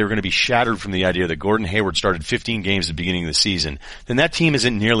fragile that they were going to be shattered from the idea that Gordon Hayward started 15 games at the beginning of the season, then that team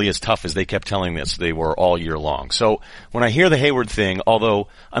isn't nearly as tough as they kept telling us they were all year long. So when I hear the Hayward thing, although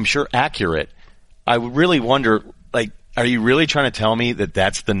I'm sure accurate, I would really wonder, are you really trying to tell me that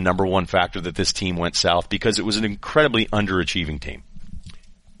that's the number one factor that this team went south? Because it was an incredibly underachieving team.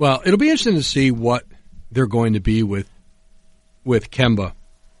 Well, it'll be interesting to see what they're going to be with Kemba.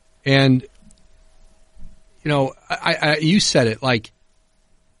 And, you said it,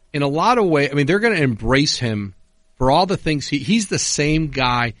 in a lot of ways, they're going to embrace him for all the things he's the same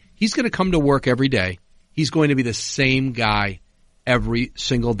guy. He's going to come to work every day. He's going to be the same guy every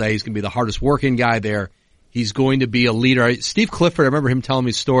single day. He's going to be the hardest working guy there. He's going to be a leader. Steve Clifford, I remember him telling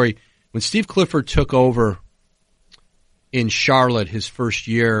me a story. When Steve Clifford took over in Charlotte his first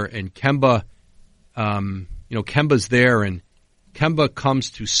year, and Kemba, Kemba's there, and Kemba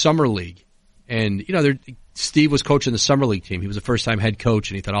comes to Summer League. And, Steve was coaching the Summer League team. He was a first-time head coach,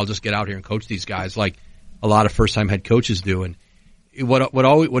 and he thought, I'll just get out here and coach these guys like a lot of first-time head coaches do. And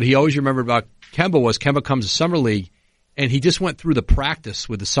what he always remembered about Kemba was Kemba comes to Summer League, and he just went through the practice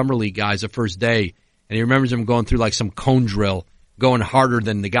with the Summer League guys the first day, and he remembers him going through like some cone drill, going harder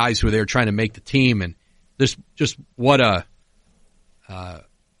than the guys who were there trying to make the team, and this just what a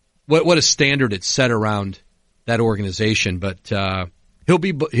standard it set around that organization. But he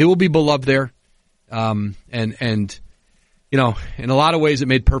will be beloved there, and you know, in a lot of ways it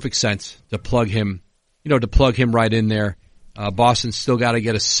made perfect sense to plug him right in there. Boston's still got to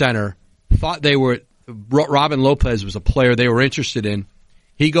get a center. Thought Robin Lopez was a player they were interested in.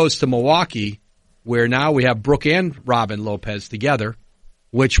 He goes to Milwaukee, where now we have Brooke and Robin Lopez together,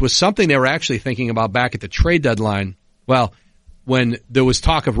 which was something they were actually thinking about back at the trade deadline. Well, when there was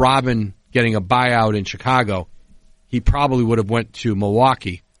talk of Robin getting a buyout in Chicago, he probably would have went to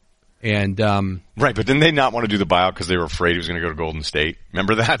Milwaukee. And right, but didn't they not want to do the buyout because they were afraid he was going to go to Golden State?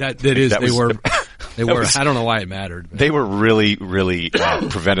 Remember that? They were. I don't know why it mattered. But. They were really, really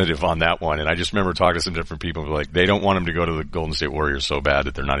preventative on that one. And I just remember talking to some different people who were like, they don't want him to go to the Golden State Warriors so bad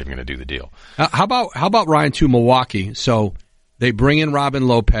that they're not even going to do the deal. How about Ryan to Milwaukee? So they bring in Robin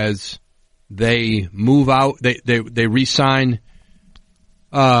Lopez. They move out. They re-sign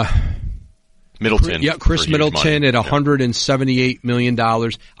Middleton. Yeah, Chris Middleton at $178 million.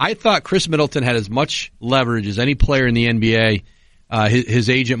 I thought Chris Middleton had as much leverage as any player in the NBA. His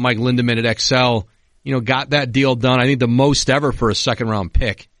agent, Mike Lindemann at XL, got that deal done. I think the most ever for a second round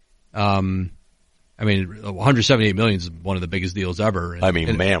pick. I mean, $178 million is one of the biggest deals ever.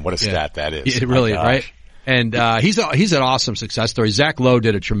 Man, what a stat that is. It really is, right? And he's an awesome success story. Zach Lowe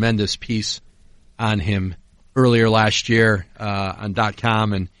did a tremendous piece on him earlier last year on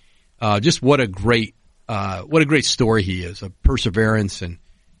 .com, and just what a great story he is, of perseverance and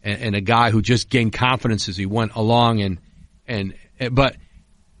a guy who just gained confidence as he went along, but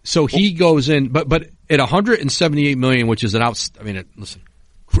so he goes in, but at $178 million, which is listen,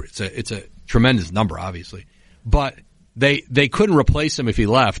 it's a tremendous number, obviously, but they couldn't replace him if he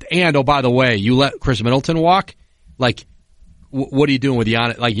left. And oh, by the way, you let Chris Middleton walk, like, what are you doing with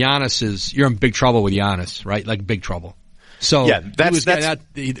Giannis? Like, you're in big trouble with Giannis, right? Like, big trouble. So yeah,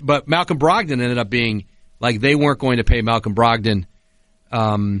 but Malcolm Brogdon ended up being like, they weren't going to pay Malcolm Brogdon.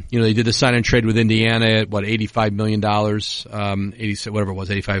 They did the sign and trade with Indiana at $85 million, 86, whatever it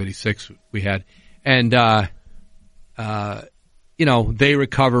was, 85, 86 we had. And, they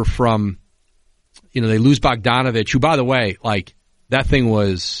recover from, they lose Bogdanovich, who, by the way, like, that thing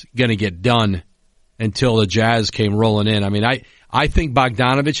was going to get done until the Jazz came rolling in. I mean, I think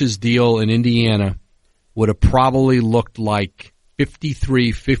Bogdanovich's deal in Indiana would have probably looked like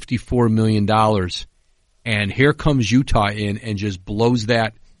 $54 million. And here comes Utah in and just blows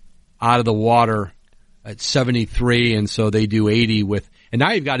that out of the water at 73. And so they do 80 and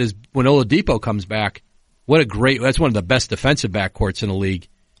now you've got when Oladipo comes back, that's one of the best defensive backcourts in the league.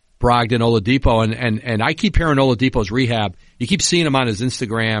 Brogdon, Oladipo, and I keep hearing Oladipo's rehab. You keep seeing him on his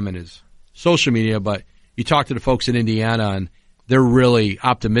Instagram and his social media, but you talk to the folks in Indiana and they're really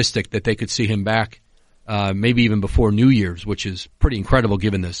optimistic that they could see him back, maybe even before New Year's, which is pretty incredible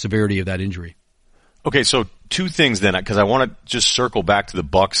given the severity of that injury. Okay, so two things then, because I want to just circle back to the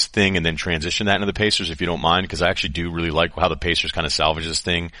Bucks thing and then transition that into the Pacers, if you don't mind, because I actually do really like how the Pacers kind of salvage this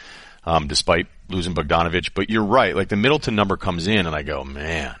thing, despite losing Bogdanovich. But you're right, like the Middleton number comes in and I go,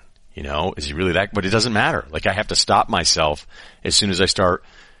 man, is he really that? But it doesn't matter. Like, I have to stop myself as soon as I start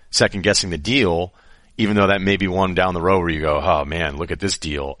second guessing the deal, even though that may be one down the road where you go, oh man, look at this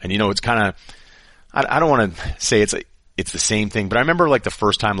deal. And it's kind of, I don't want to say it's the same thing, but I remember like the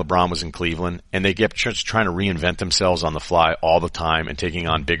first time LeBron was in Cleveland and they kept just trying to reinvent themselves on the fly all the time and taking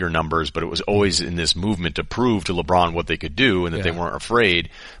on bigger numbers, but it was always in this movement to prove to LeBron what they could do and that they weren't afraid.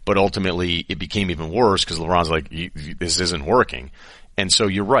 But ultimately it became even worse because LeBron's like, this isn't working. And so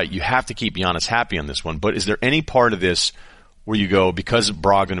you're right. You have to keep Giannis happy on this one. But is there any part of this where you go, because of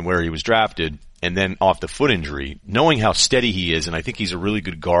Brogdon and where he was drafted, and then off the foot injury, knowing how steady he is, and I think he's a really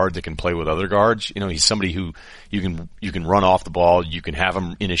good guard that can play with other guards. He's somebody who you can run off the ball, you can have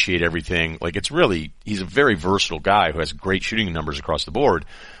him initiate everything. Like, he's a very versatile guy who has great shooting numbers across the board.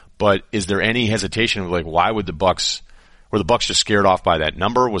 But is there any hesitation of like, why would were the Bucks just scared off by that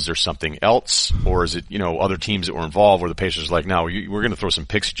number? Was there something else? Or is it, other teams that were involved where the Pacers are like, no, we're going to throw some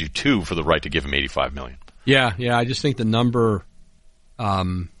picks at you too for the right to give him $85 million? Yeah. I just think the number,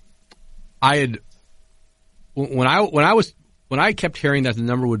 when I kept hearing that the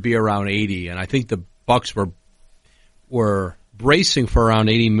number would be around 80, and I think the Bucks were bracing for around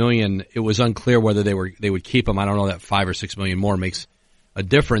 80 million. It was unclear whether they would keep him. I don't know that $5 or $6 million more makes a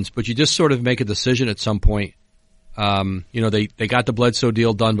difference, but you just sort of make a decision at some point. They got the Bledsoe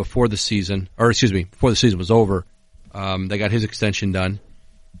deal done before the season was over. They got his extension done.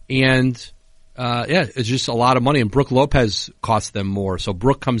 And, it's just a lot of money. And Brook Lopez cost them more. So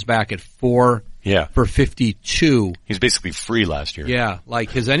Brook comes back at 4 for 52. He's basically free last year. Yeah.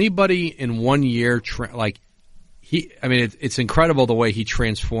 Like, has anybody in 1 year, it's incredible the way he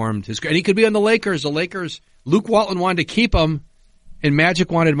transformed and he could be on the Lakers. The Lakers, Luke Walton wanted to keep him, and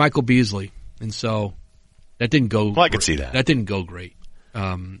Magic wanted Michael Beasley. And so that didn't go. Well, I could see that. That didn't go great.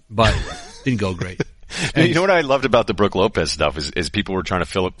 But didn't go great. And you know what I loved about the Brook Lopez stuff is people were trying to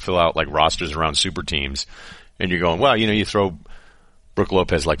fill out like rosters around super teams, and you're going, well, you throw Brook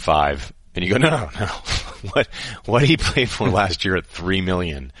Lopez like 5, and you go, no. What he played for last year at $3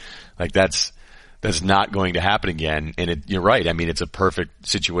 million, like that's not going to happen again. And you're right. I mean, it's a perfect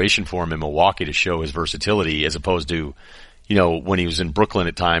situation for him in Milwaukee to show his versatility, as opposed to, when he was in Brooklyn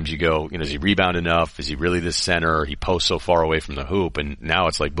at times, you go, does he rebound enough? Is he really this center? He posts so far away from the hoop. And now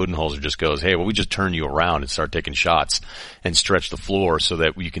it's like Budenholzer just goes, hey, well, we just turn you around and start taking shots and stretch the floor so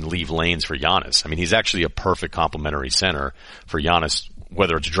that you can leave lanes for Giannis. I mean, he's actually a perfect complementary center for Giannis,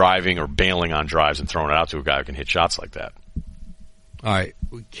 whether it's driving or bailing on drives and throwing it out to a guy who can hit shots like that. All right.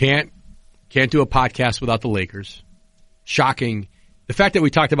 We can't do a podcast without the Lakers. Shocking. The fact that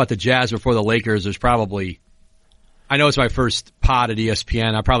we talked about the Jazz before the Lakers, there's probably, I know it's my first pod at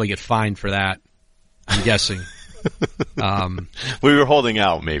ESPN. I'll probably get fined for that, I'm guessing. We were holding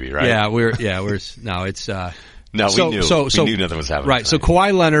out maybe, right? Yeah, we knew nothing was happening. Right. So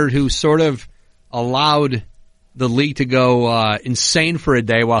Kawhi Leonard, who sort of allowed the league to go insane for a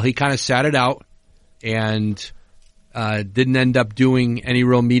day while he kind of sat it out and didn't end up doing any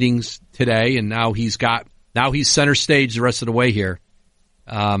real meetings today, and now he's center stage the rest of the way here.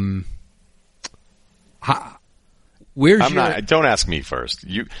 Don't ask me first.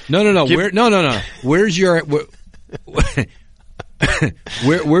 No. Where's your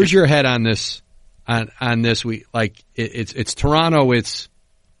where's your head on this? On this, it's Toronto. It's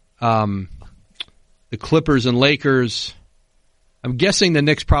the Clippers and Lakers. I'm guessing the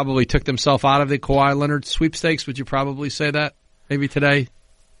Knicks probably took themselves out of the Kawhi Leonard sweepstakes. Would you probably say that maybe today?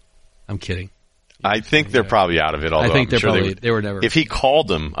 I'm kidding. I think they're probably out of it. Although I think they were never. If he called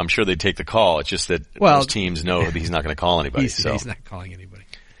them, I'm sure they'd take the call. It's just that most teams know that he's not going to call anybody. He's not calling anybody.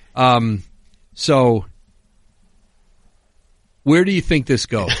 So where do you think this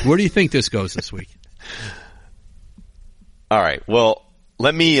goes? Where do you think this goes this week? All right. Well,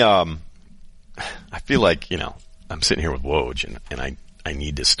 let me. I feel like I'm sitting here with Woj, and I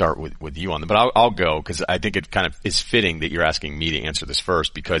need to start with you on them, but I'll go because I think it kind of is fitting that you're asking me to answer this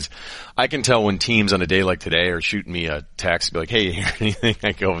first, because I can tell when teams on a day like today are shooting me a text, be like, hey, hear anything?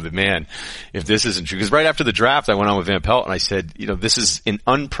 I go, man, if this isn't true, because right after the draft, I went on with Van Pelt and I said, this is an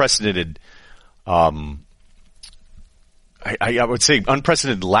unprecedented, I would say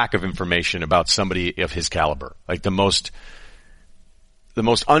unprecedented lack of information about somebody of his caliber, like the most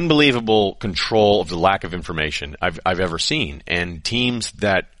unbelievable control of the lack of information I've ever seen. And teams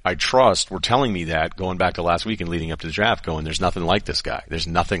that I trust were telling me that going back to last week and leading up to the draft, going, there's nothing like this guy. There's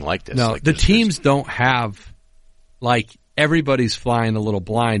nothing like this. No, the teams don't have, everybody's flying a little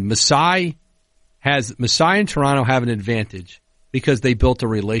blind. Masai and Toronto have an advantage because they built a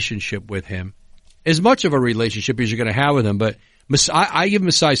relationship with him. As much of a relationship as you're going to have with him, but I give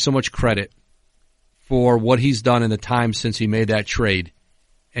Masai so much credit for what he's done in the time since he made that trade.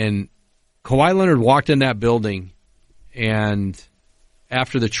 And Kawhi Leonard walked in that building and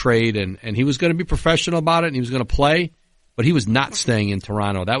after the trade and he was going to be professional about it and he was going to play, but he was not staying in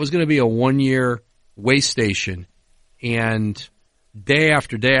Toronto. That was going to be a 1-year way station. And day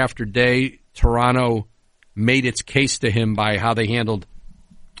after day after day, Toronto made its case to him by how they handled,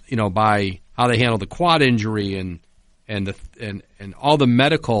 the quad injury and all the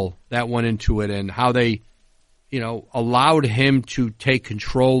medical that went into it and how they, allowed him to take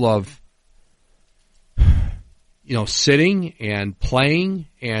control of, sitting and playing.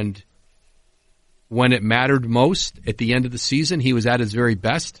 And when it mattered most at the end of the season, he was at his very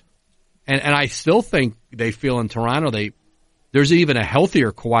best. And I still think they feel in Toronto, there's even a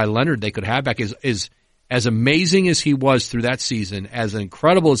healthier Kawhi Leonard they could have back. Is as amazing as he was through that season, as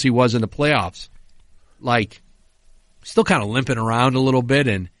incredible as he was in the playoffs, still kind of limping around a little bit.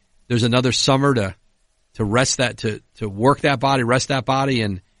 And there's another summer to rest that, to work that body, rest that body,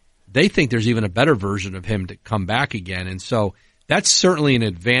 and they think there's even a better version of him to come back again. And so that's certainly an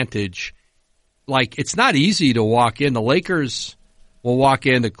advantage. It's not easy to walk in. The Lakers will walk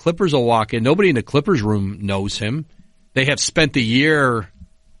in, the Clippers will walk in. Nobody in the Clippers room knows him. They have spent the year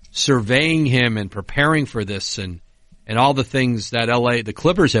surveying him and preparing for this and all the things that the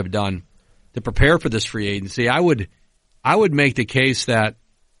Clippers have done to prepare for this free agency. I would make the case that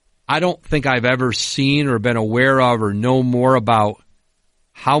I don't think I've ever seen or been aware of or know more about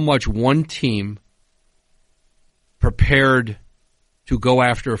how much one team prepared to go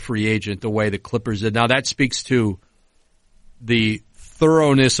after a free agent the way the Clippers did. Now, that speaks to the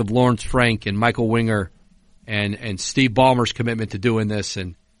thoroughness of Lawrence Frank and Michael Winger and Steve Ballmer's commitment to doing this,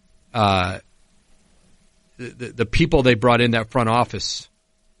 and the people they brought in that front office,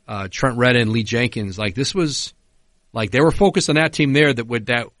 Trent Ryen and Lee Jenkins. Like, this was like they were focused on that team there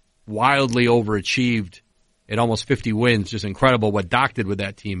that wildly overachieved at almost 50 wins. Just incredible what Doc did with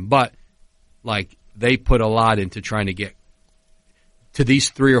that team. But like, they put a lot into trying to get to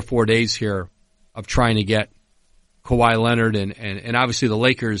these 3 or 4 days here of trying to get Kawhi Leonard and obviously the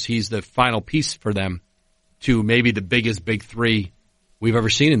Lakers. He's the final piece for them to maybe the biggest big three we've ever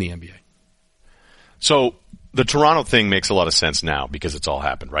seen in the NBA. So the Toronto thing makes a lot of sense now because it's all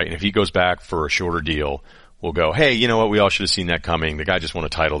happened, right? And if he goes back for a shorter deal, we'll go, hey, you know what? We all should have seen that coming. The guy just won a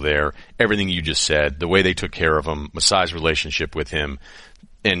title there. Everything you just said, the way they took care of him, Masai's relationship with him.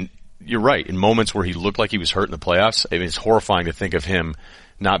 And you're right. In moments where he looked like he was hurt in the playoffs, I mean, it's horrifying to think of him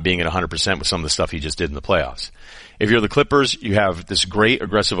not being at 100% with some of the stuff he just did in the playoffs. If you're the Clippers, you have this great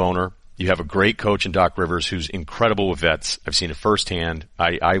aggressive owner. You have a great coach in Doc Rivers who's incredible with vets. I've seen it firsthand.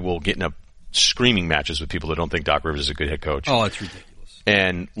 I will get in screaming matches with people that don't think Doc Rivers is a good head coach. Oh, it's ridiculous.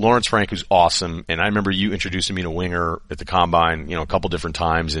 And Lawrence Frank, who's awesome. And I remember you introducing me to Winger at the Combine, a couple different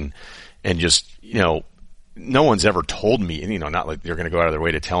times. And just, no one's ever told me, not like they're going to go out of their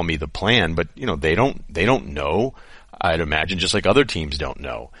way to tell me the plan, but, they don't know. I'd imagine just like other teams don't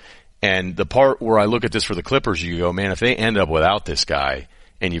know. And the part where I look at this for the Clippers, you go, man, if they end up without this guy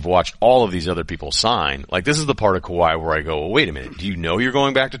and you've watched all of these other people sign, like this is the part of Kawhi where I go, well, wait a minute. Do you know you're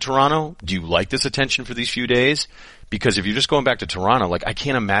going back to Toronto? Do you like this attention for these few days? Because if you're just going back to Toronto, like I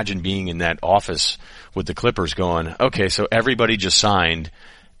can't imagine being in that office with the Clippers going, okay, so everybody just signed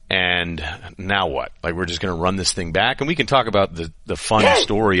and now what? Like we're just going to run this thing back, and we can talk about the fun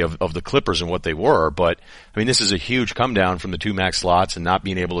story of the Clippers and what they were. But I mean, this is a huge come down from the 2 max slots and not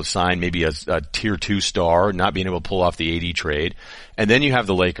being able to sign maybe a tier 2 star, not being able to pull off the AD trade. And then you have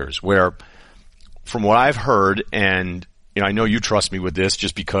the Lakers where from what I've heard, and I know you trust me with this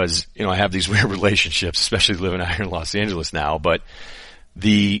just because, I have these weird relationships, especially living out here in Los Angeles now, but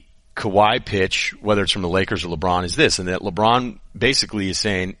the Kawhi pitch, whether it's from the Lakers or LeBron, is this, and that LeBron basically is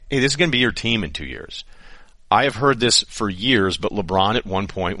saying, hey, this is going to be your team in 2 years. I have heard this for years, but LeBron at one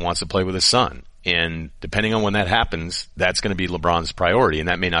point wants to play with his son. And depending on when that happens, that's going to be LeBron's priority, and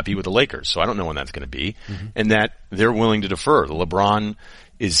that may not be with the Lakers. So I don't know when that's going to be. Mm-hmm. And that they're willing to defer. LeBron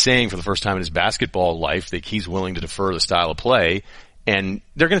is saying for the first time in his basketball life that he's willing to defer the style of play, and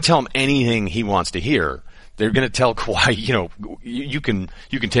they're going to tell him anything he wants to hear. They're going to tell Kawhi, you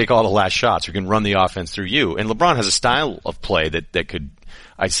can take all the last shots. You can run the offense through you. And LeBron has a style of play that could,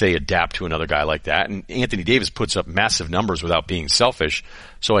 I'd say, adapt to another guy like that. And Anthony Davis puts up massive numbers without being selfish,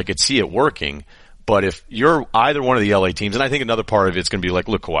 so I could see it working. But if you're either one of the LA teams, and I think another part of it's going to be like,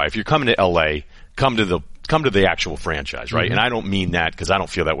 look, Kawhi, if you're coming to LA, come to the actual franchise, right? Mm-hmm. And I don't mean that because I don't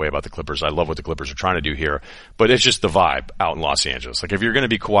feel that way about the Clippers. I love what the Clippers are trying to do here, but it's just the vibe out in Los Angeles. Like if you're going to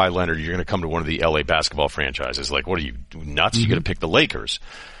be Kawhi Leonard, you're going to come to one of the LA basketball franchises. Like, what are you, nuts? Mm-hmm. You're going to pick the Lakers.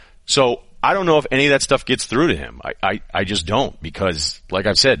 So I don't know if any of that stuff gets through to him. I just don't, because like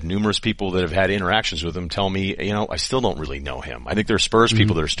I've said, numerous people that have had interactions with him tell me, I still don't really know him. I think there are Spurs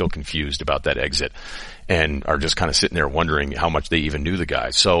people that are still confused about that exit and are just kind of sitting there wondering how much they even knew the guy.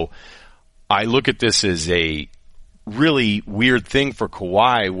 So I look at this as a really weird thing for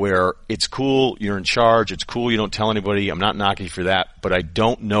Kawhi where it's cool, you're in charge, it's cool, you don't tell anybody, I'm not knocking you for that, but I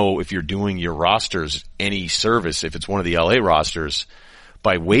don't know if you're doing your rosters any service, if it's one of the LA rosters,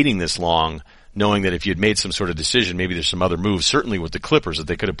 by waiting this long, knowing that if you had made some sort of decision, maybe there's some other moves, certainly with the Clippers, that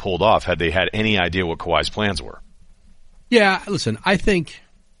they could have pulled off had they had any idea what Kawhi's plans were. Yeah, listen, I think,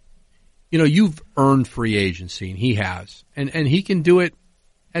 you've earned free agency, and he has, and he can do it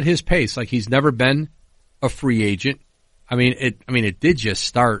at his pace. Like, he's never been a free agent. I mean, it did just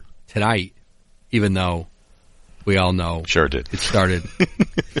start tonight, even though we all know. Sure it did. It started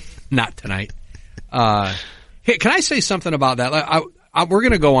not tonight. Hey, can I say something about that? We're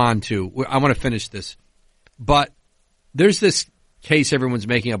going to go on to, I want to finish this, but there's this case everyone's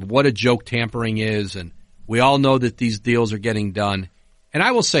making up what a joke tampering is, and we all know that these deals are getting done. And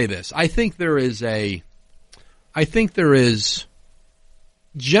I will say this, I think there is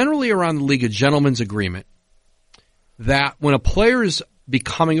generally around the league a gentleman's agreement that when a player is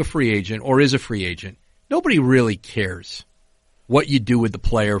becoming a free agent or is a free agent, nobody really cares what you do with the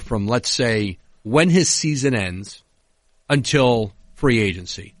player from, let's say, when his season ends until free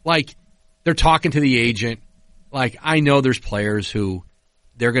agency. Like, they're talking to the agent. Like, I know there's players who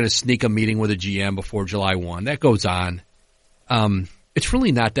they're going to sneak a meeting with a GM before July 1. That goes on. It's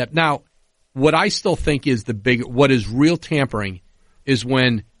really not that. Now, what I still think is what is real tampering is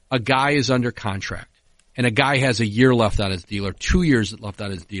when a guy is under contract and a guy has a year left on his deal or 2 years left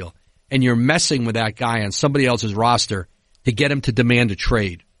on his deal, and you're messing with that guy on somebody else's roster to get him to demand a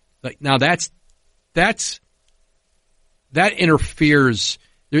trade. Like, now that interferes.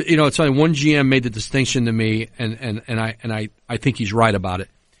 You know, it's only one GM made the distinction to me, and I think he's right about it.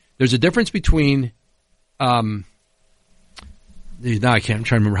 There's a difference between, now I'm trying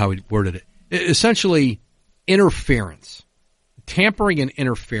to remember how he worded it. Essentially, interference, tampering and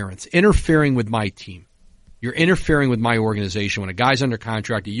interference, interfering with my team. You're interfering with my organization when a guy's under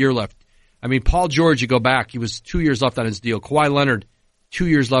contract, a year left. I mean, Paul George, you go back, he was 2 years left on his deal. Kawhi Leonard, 2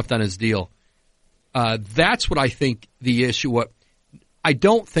 years left on his deal. That's what I think the issue. I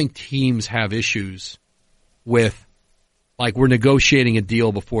don't think teams have issues with, like, we're negotiating a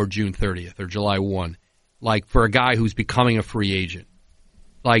deal before June 30th or July 1, like for a guy who's becoming a free agent.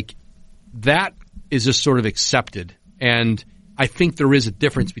 Like, that is just sort of accepted. And I think there is a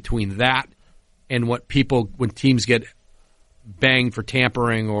difference between that and when teams get banged for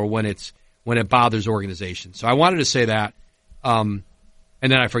tampering or when it bothers organizations. So I wanted to say that.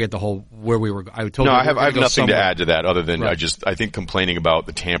 And then I forget where we were. I have nothing to add to that other than right. I think complaining about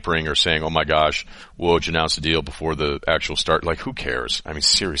the tampering or saying, oh my gosh, Woj announced the deal before the actual start. Like, who cares? I mean,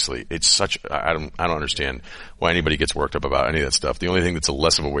 seriously, it's I don't understand why anybody gets worked up about any of that stuff. The only thing that's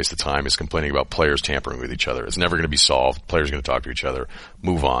less of a waste of time is complaining about players tampering with each other. It's never going to be solved. Players are going to talk to each other.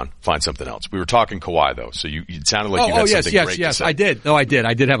 Move on. Find something else. We were talking Kawhi though, so it sounded like you had something great to say. I did. No, I did.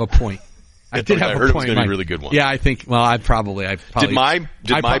 I did have a point. I did have a point. I heard it was going to be a really good one. Yeah, I think. Well, I probably. Did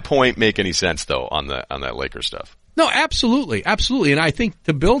my point make any sense though on that Lakers stuff? No, absolutely, absolutely. And I think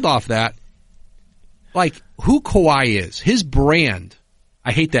to build off that, like who Kawhi is, his brand.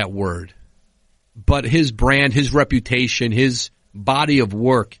 I hate that word, but his brand, his reputation, his body of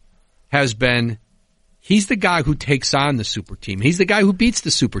work has been. He's the guy who takes on the super team. He's the guy who beats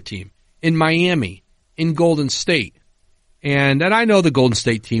the super team in Miami, in Golden State. And I know the Golden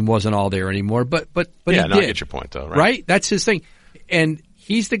State team wasn't all there anymore, but yeah, he did. I get your point though, right? That's his thing. And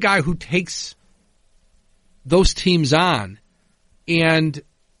he's the guy who takes those teams on. And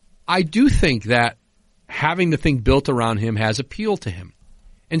I do think that having the thing built around him has appeal to him.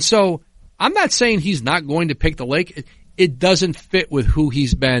 And so I'm not saying he's not going to pick the Lakers. It doesn't fit with who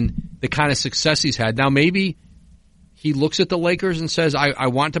he's been, the kind of success he's had. Now maybe he looks at the Lakers and says, I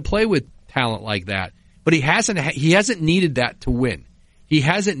want to play with talent like that. But he hasn't needed that to win. He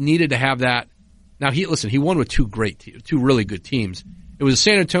hasn't needed to have that. Now he won with two really good teams. It was a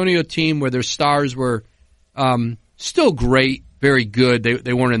San Antonio team where their stars were still great, very good.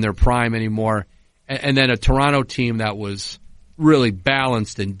 They weren't in their prime anymore. And then a Toronto team that was really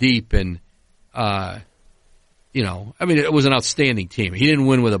balanced and deep and it was an outstanding team. He didn't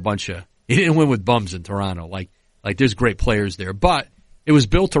win with bums in Toronto. Like there's great players there, but it was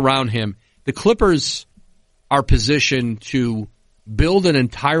built around him. The Clippers are positioned to build an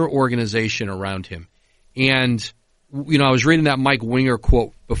entire organization around him. And, I was reading that Mike Winger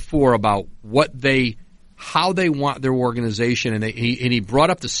quote before about how they want their organization, and he brought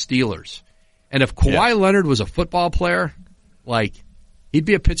up the Steelers. And if Kawhi Leonard was a football player, he'd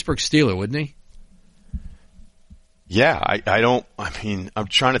be a Pittsburgh Steeler, wouldn't he? Yeah, I'm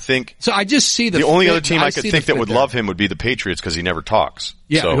trying to think. So I just see the only other team I could think that would love him would be the Patriots because he never talks.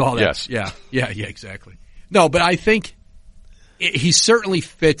 Yeah, so, yes. Yeah, exactly. No, but I think he certainly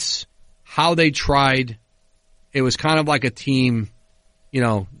fits how they tried. It was kind of like a team,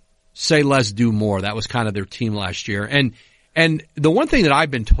 say less, do more. That was kind of their team last year. And the one thing that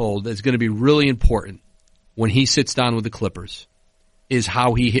I've been told is going to be really important when he sits down with the Clippers is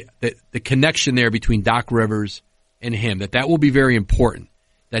how the connection there between Doc Rivers and him, that will be very important,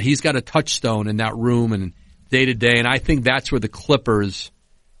 that he's got a touchstone in that room and day to day. And I think that's where the Clippers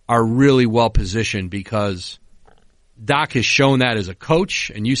are really well positioned because Doc has shown that as a coach,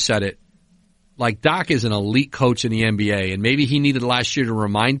 and you said it, Doc is an elite coach in the NBA, and maybe he needed last year to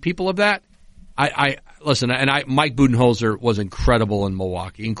remind people of that. Mike Budenholzer was incredible in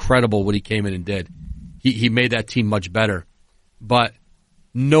Milwaukee, incredible what he came in and did. He made that team much better, but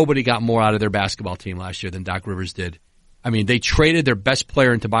nobody got more out of their basketball team last year than Doc Rivers did. I mean, they traded their best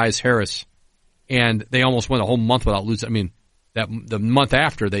player in Tobias Harris, and they almost went a whole month without losing. I mean, the month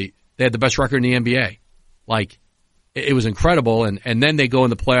after, they had the best record in the NBA. It was incredible, and then they go in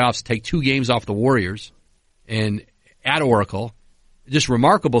the playoffs, take 2 games off the Warriors, and at Oracle. Just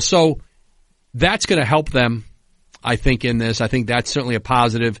remarkable. So that's going to help them, I think, in this. I think that's certainly a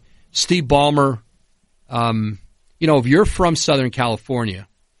positive. Steve Ballmer, if you're from Southern California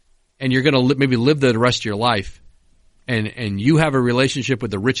and you're going to maybe live there the rest of your life, and you have a relationship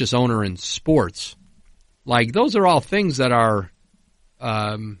with the richest owner in sports, like those are all things that are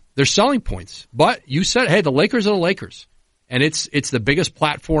they're selling points. But you said, hey, the Lakers are the Lakers, and it's the biggest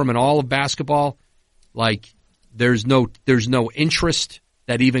platform in all of basketball. Like there's no interest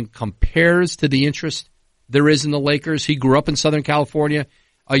that even compares to the interest there is in the Lakers. He grew up in Southern California.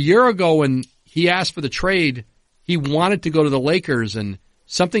 A year ago when he asked for the trade, he wanted to go to the Lakers, and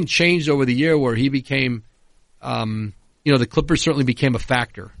something changed over the year where he became, the Clippers certainly became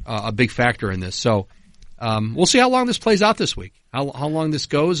a big factor in this. So we'll see how long this plays out this week, how long this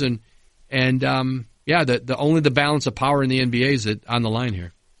goes, and the only the balance of power in the NBA is on the line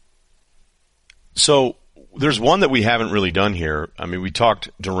here. So there's one that we haven't really done here. I mean, we talked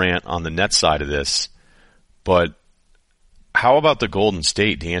Durant on the net side of this, but how about the Golden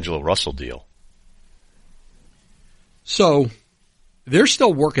State D'Angelo Russell deal? So they're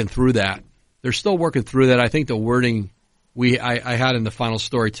still working through that. I think the wording I had in the final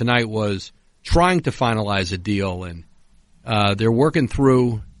story tonight was trying to finalize a deal, and they're working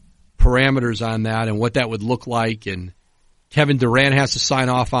through parameters on that and what that would look like. And Kevin Durant has to sign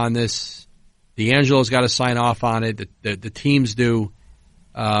off on this. D'Angelo's got to sign off on it. The teams do.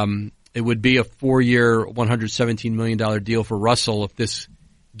 It would be a 4-year, $117 million deal for Russell if this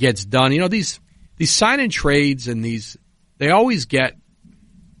gets done. These sign and trades and there's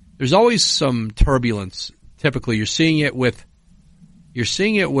always some turbulence. Typically, you're seeing it with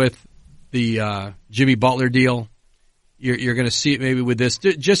the Jimmy Butler deal. You're going to see it maybe with this.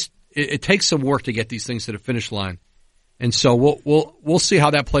 It takes some work to get these things to the finish line, and so we'll see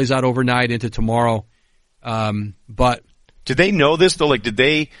how that plays out overnight into tomorrow. But did they know this though? Like, did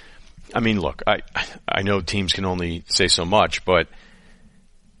they? I mean, look, I know teams can only say so much, but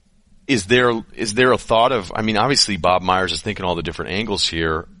is there a thought of? I mean, obviously Bob Myers is thinking all the different angles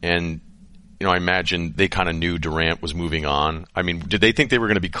here, and I imagine they kind of knew Durant was moving on. I mean, did they think they were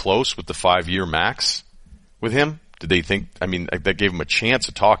going to be close with the 5-year max with him? Did they think? I mean, that gave him a chance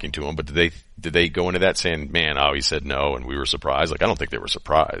of talking to him, but did they go into that saying, "Man, he said no," and we were surprised? Like, I don't think they were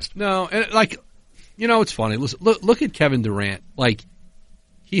surprised. No, and it's funny. Look at Kevin Durant. Like,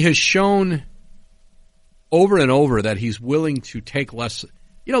 he has shown over and over that he's willing to take less.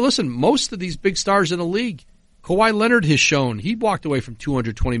 Listen, most of these big stars in the league, Kawhi Leonard has shown he walked away from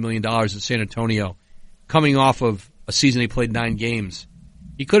 $220 million in San Antonio coming off of a season he played 9 games.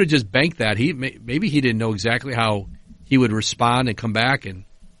 He could have just banked that. Maybe he didn't know exactly how he would respond and come back and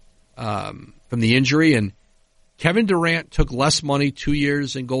from the injury. And Kevin Durant took less money 2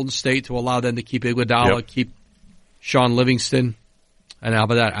 years in Golden State to allow them to keep Iguodala, keep Sean Livingston. And how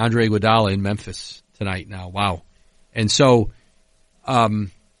about that? Andre Iguodala in Memphis tonight now. Wow. And so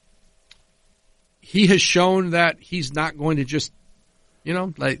he has shown that he's not going to just,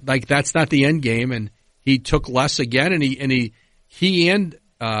 like that's not the end game. And he took less again, and he and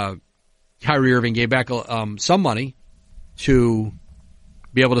Kyrie Irving gave back some money to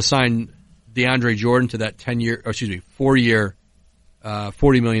be able to sign DeAndre Jordan to that 4-year,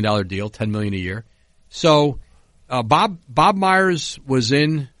 $40 million deal, $10 million a year. So Bob Myers was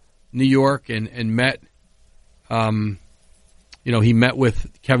in New York and met, he met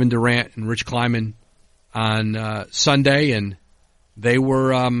with Kevin Durant and Rich Kleiman on Sunday, and they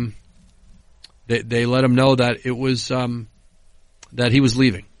were they let him know that it was that he was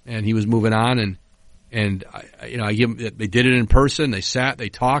leaving and he was moving on, and I give him, they did it in person. They sat, they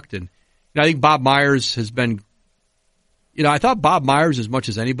talked, and I think Bob Myers has been. I thought Bob Myers, as much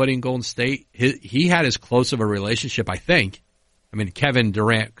as anybody in Golden State, he had as close of a relationship, I think. I mean, Kevin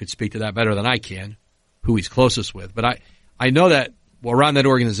Durant could speak to that better than I can, who he's closest with. But I know that around that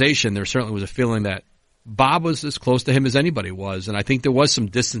organization, there certainly was a feeling that Bob was as close to him as anybody was. And I think there was some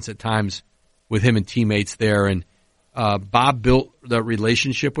distance at times with him and teammates there. And Bob built the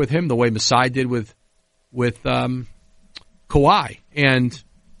relationship with him the way Masai did with Kawhi. And,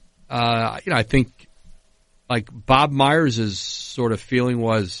 I think, like Bob Myers' sort of feeling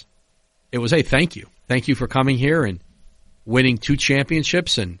was, hey, thank you. Thank you for coming here and winning 2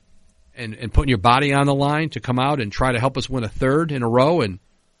 championships and putting your body on the line to come out and try to help us win a 3rd in a row. And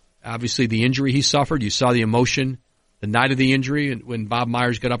obviously the injury he suffered, you saw the emotion the night of the injury and when Bob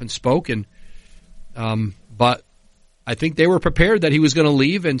Myers got up and spoke. And, but I think they were prepared that he was going to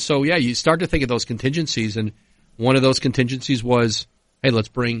leave. And so, yeah, you start to think of those contingencies. And one of those contingencies was, hey, let's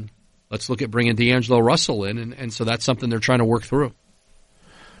look at bringing D'Angelo Russell in, and so that's something they're trying to work through.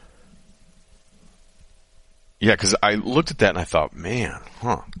 Yeah, because I looked at that and I thought, man,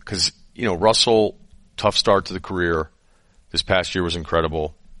 because Russell, tough start to the career. This past year was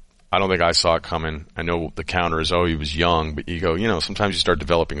incredible. I don't think I saw it coming. I know the counter is, he was young, but you go, sometimes you start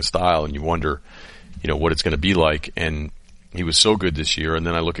developing a style and you wonder, what it's going to be like. And he was so good this year. And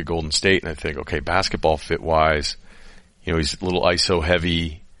then I look at Golden State and I think, okay, basketball fit wise, he's a little ISO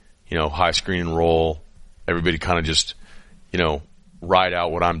heavy, high screen and roll. Everybody kind of just, ride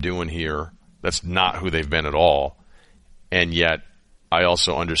out what I'm doing here. That's not who they've been at all. And yet I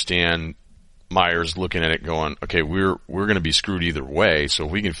also understand Myers looking at it going, okay, we're going to be screwed either way. So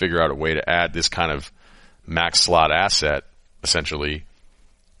if we can figure out a way to add this kind of max slot asset, essentially,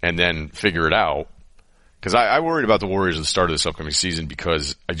 and then figure it out. Because I worried about the Warriors at the start of this upcoming season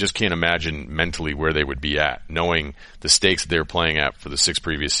because I just can't imagine mentally where they would be at, knowing the stakes that they were playing at for the 6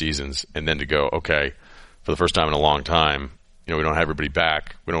 previous seasons, and then to go, okay, for the first time in a long time, we don't have everybody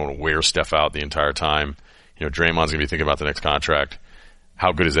back. We don't want to wear Steph out the entire time. Draymond's going to be thinking about the next contract.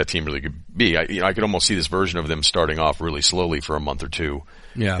 How good is that team really going to be? I could almost see this version of them starting off really slowly for a month or two,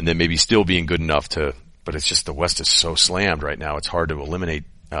 and then maybe still being good enough to. But it's just the West is so slammed right now; it's hard to eliminate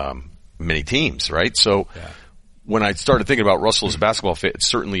many teams, right? So when I started thinking about Russell as a basketball fit, it's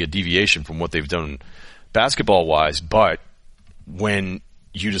certainly a deviation from what they've done basketball-wise. But when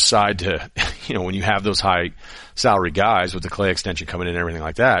you decide to, when you have those high salary guys with the Clay extension coming in and everything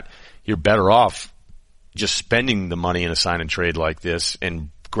like that, you're better off just spending the money in a sign and trade like this and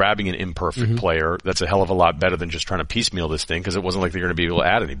grabbing an imperfect player. That's a hell of a lot better than just trying to piecemeal this thing because it wasn't like they're going to be able to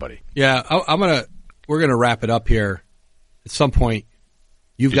add anybody. Yeah, we're going to wrap it up here. At some point,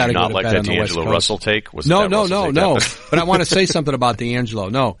 you've got to go to bed on the West Coast. D'Angelo Russell take? No. But I want to say something about D'Angelo.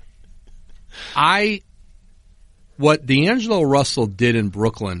 No. What D'Angelo Russell did in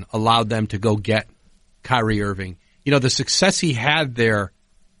Brooklyn allowed them to go get Kyrie Irving. The success he had there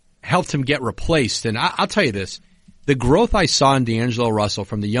helped him get replaced. And I'll tell you this, the growth I saw in D'Angelo Russell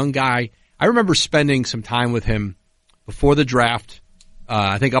from the young guy, I remember spending some time with him before the draft,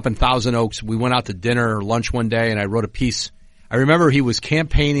 I think up in Thousand Oaks. We went out to dinner or lunch one day and I wrote a piece. I remember he was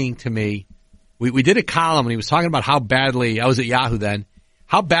campaigning to me. We did a column and he was talking about how badly, I was at Yahoo then,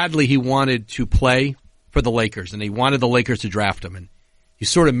 how badly he wanted to play for the Lakers and he wanted the Lakers to draft him. And he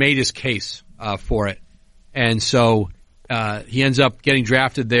sort of made his case for it. And so he ends up getting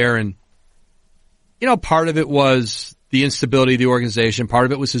drafted there, and part of it was the instability of the organization. Part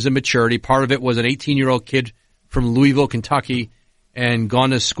of it was his immaturity. Part of it was an 18-year-old kid from Louisville, Kentucky, and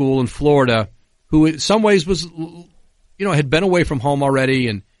gone to school in Florida, who in some ways was, had been away from home already,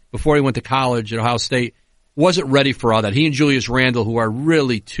 and before he went to college at Ohio State, wasn't ready for all that. He and Julius Randle, who are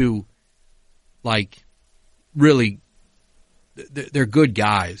really two, they're good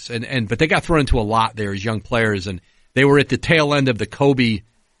guys, but they got thrown into a lot there as young players, and they were at the tail end of the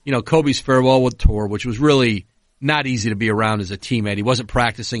Kobe's farewell tour, which was really not easy to be around as a teammate. He wasn't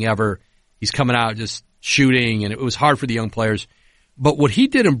practicing ever. He's coming out just shooting, and it was hard for the young players. But what he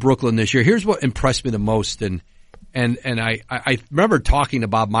did in Brooklyn this year, here's what impressed me the most, and I remember talking to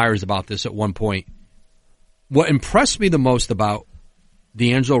Bob Myers about this at one point. What impressed me the most about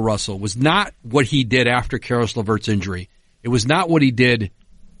D'Angelo Russell was not what he did after Karis LeVert's injury. It was not what he did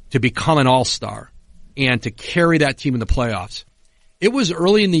to become an all-star and to carry that team in the playoffs. It was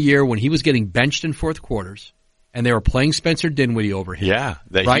early in the year when he was getting benched in fourth quarters, and they were playing Spencer Dinwiddie over him. Yeah,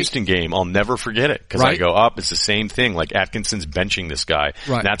 that Houston game, I'll never forget it, because I go, it's the same thing, like Atkinson's benching this guy.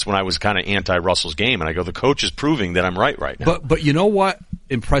 Right. And that's when I was kind of anti-Russell's game, and I go, the coach is proving that I'm right now. But you know what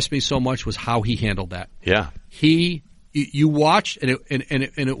impressed me so much was how he handled that. Yeah. You watched, and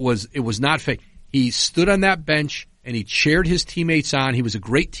it was not fake. He stood on that bench, and he cheered his teammates on. He was a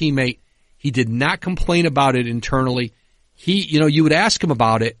great teammate. He did not complain about it internally. You would ask him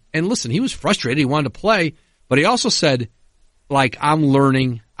about it, and listen, he was frustrated. He wanted to play, but he also said, I'm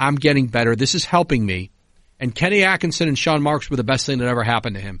learning, I'm getting better, this is helping me. And Kenny Atkinson and Sean Marks were the best thing that ever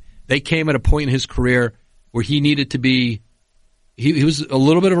happened to him. They came at a point in his career where he needed to be, he was a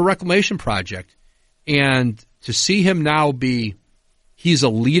little bit of a reclamation project. And to see him now he's a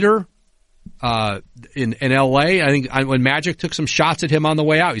leader in L.A. I think when Magic took some shots at him on the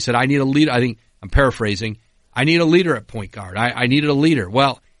way out, he said, I need a leader. I think, I'm paraphrasing, I need a leader at point guard. I needed a leader.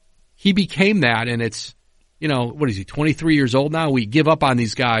 Well, he became that, and it's, what is he, 23 years old now? We give up on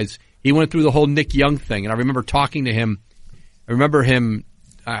these guys. He went through the whole Nick Young thing, and I remember talking to him. I remember him,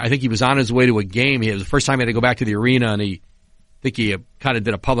 I think he was on his way to a game. It was the first time he had to go back to the arena, and he kind of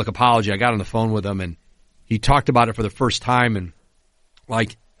did a public apology. I got on the phone with him, and he talked about it for the first time, and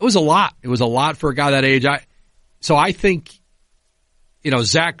it was a lot. It was a lot for a guy that age. So I think,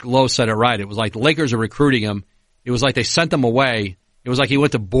 Zach Lowe said it right. It was like the Lakers are recruiting him. It was like they sent him away. It was like he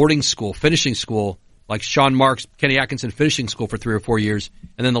went to boarding school, finishing school, like Sean Marks, Kenny Atkinson finishing school for 3 or 4 years,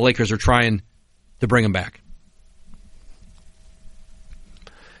 and then the Lakers are trying to bring him back.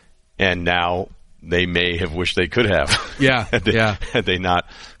 And now they may have wished they could have. Yeah, had they not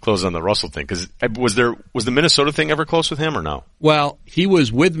closed on the Russell thing. Because was the Minnesota thing ever close with him or no? Well, he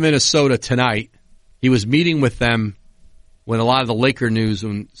was with Minnesota tonight. He was meeting with them when a lot of the Laker news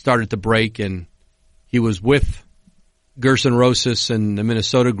started to break, and he was with Gerson Rosas and the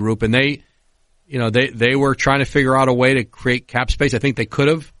Minnesota group, and they were trying to figure out a way to create cap space. I think they could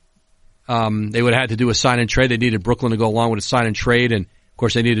have. They would have had to do a sign and trade. They needed Brooklyn to go along with a sign and trade, and of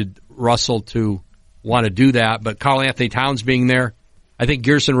course they needed Russell to want to do that. But Karl Anthony Towns being there, I think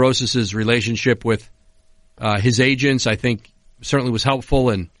Gerson Rosas' relationship with his agents, I think certainly was helpful,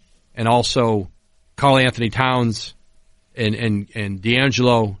 and also Karl Anthony Towns and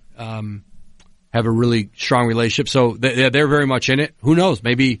D'Angelo have a really strong relationship. So they're very much in it. Who knows?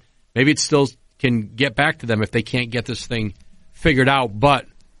 Maybe it still can get back to them if they can't get this thing figured out. But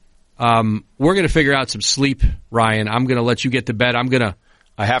we're going to figure out some sleep, Ryan. I'm going to let you get to bed.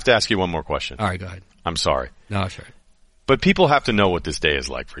 I have to ask you one more question. All right, go ahead. I'm sorry. No, that's right. But people have to know what this day is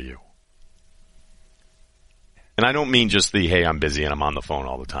like for you. And I don't mean just hey, I'm busy and I'm on the phone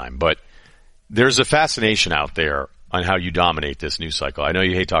all the time, but there's a fascination out there on how you dominate this news cycle. I know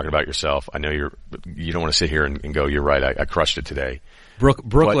you hate talking about yourself. I know you don't want to sit here and go, you're right, I crushed it today.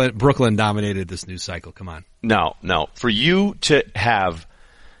 Brooklyn dominated this news cycle. Come on. No. For you to have,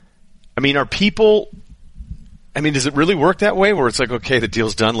 are people, does it really work that way where it's like, okay, the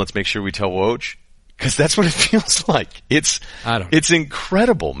deal's done, let's make sure we tell Woj? Because that's what it feels like. It's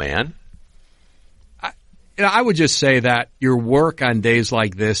incredible, man. I would just say that your work on days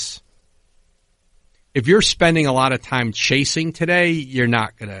like this, if you're spending a lot of time chasing today, you're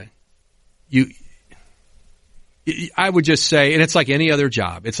not going to. I would just say, and it's like any other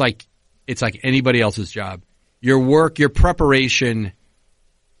job. It's like anybody else's job. Your work, your preparation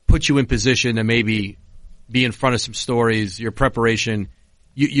puts you in position to maybe be in front of some stories. Your preparation,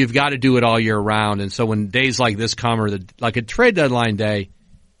 you've got to do it all year round. And so when days like this come, or like a trade deadline day,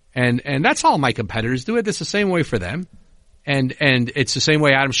 and that's all my competitors do it. It's the same way for them. And it's the same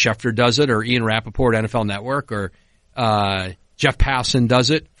way Adam Schefter does it, or Ian Rappaport, NFL Network, or Jeff Passan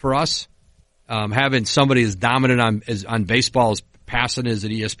does it for us. Having somebody as dominant on baseball as Passan is at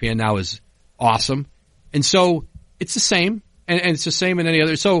ESPN now is awesome. And so it's the same, and it's the same in any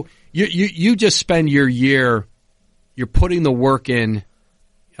other. So you just spend your year, you're putting the work in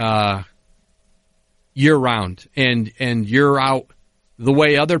year round, and you're out the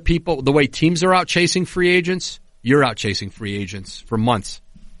way teams are out chasing free agents. You're out chasing free agents for months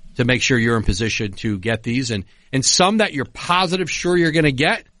to make sure you're in position to get these, and some that you're positive sure you're going to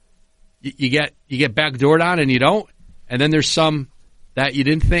get, you get backdoored on and you don't, and then there's some that you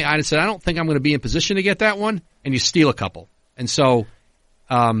didn't think. I said, I don't think I'm going to be in position to get that one, and you steal a couple. And so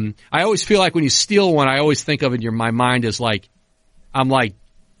I always feel like when you steal one, I always think of it in my mind as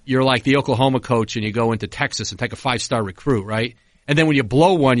you're like the Oklahoma coach and you go into Texas and take a 5-star recruit, right? And then when you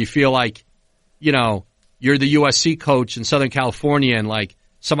blow one, you feel like, you're the USC coach in Southern California, and like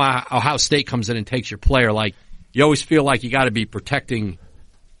somehow Ohio State comes in and takes your player. Like, you always feel like you got to be protecting,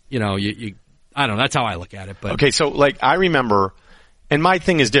 I don't know. That's how I look at it. But okay, so like I remember, and my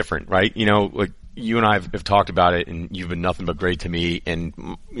thing is different, right? Like you and I have talked about it, and you've been nothing but great to me.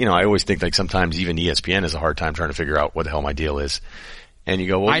 And I always think like sometimes even ESPN has a hard time trying to figure out what the hell my deal is. And you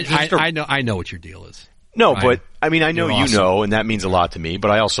go, well, I know what your deal is. No, Ryan, but I know you awesome. Know, and that means a lot to me,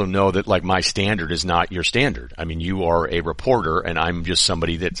 but I also know that like my standard is not your standard. You are a reporter and I'm just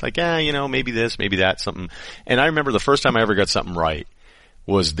somebody that's like, maybe this, maybe that, something. And I remember the first time I ever got something right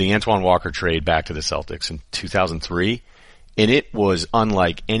was the Antoine Walker trade back to the Celtics in 2003. And it was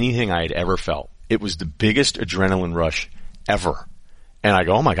unlike anything I had ever felt. It was the biggest adrenaline rush ever. And I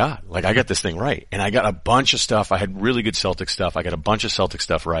go, oh my God, like I got this thing right. And I got a bunch of stuff. I had really good Celtic stuff. I got a bunch of Celtic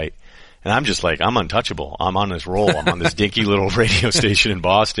stuff right. And I'm just like, I'm untouchable. I'm on this roll. I'm on this dinky little radio station in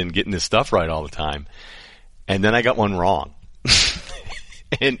Boston getting this stuff right all the time. And then I got one wrong.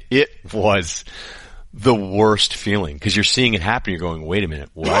 And it was the worst feeling because you're seeing it happen. You're going, wait a minute,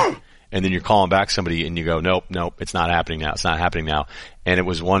 what? And then you're calling back somebody and you go, nope, it's not happening now. It's not happening now. And it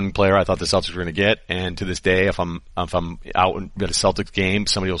was one player I thought the Celtics were going to get. And to this day, if I'm out at a Celtics game,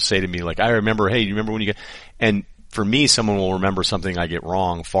 somebody will say to me like, I remember, hey, do you remember when you get, and for me, someone will remember something I get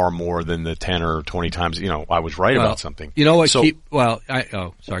wrong far more than the 10 or 20 times, I was right about something. You know what? So,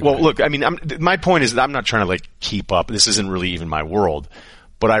 sorry. Well, look, my point is that I'm not trying to like keep up. This isn't really even my world,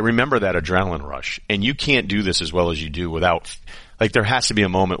 but I remember that adrenaline rush, and you can't do this as well as you do without, like, there has to be a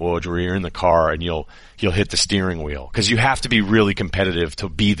moment, Woj, where you're in the car and you'll hit the steering wheel because you have to be really competitive to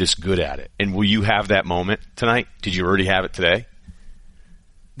be this good at it. And will you have that moment tonight? Did you already have it today?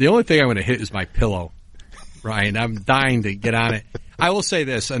 The only thing I'm going to hit is my pillow. Ryan. I'm dying to get on it. I will say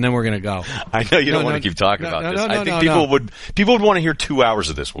this, and then we're going to go. I know you don't want to keep talking about this. I think people would want to hear 2 hours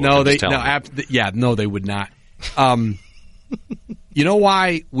of this. No, they would not. You know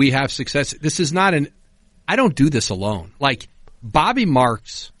why we have success? This is not I don't do this alone. Like Bobby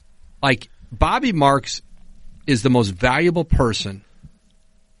Marks is the most valuable person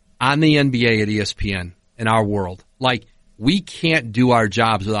on the NBA at ESPN in our world. Like, we can't do our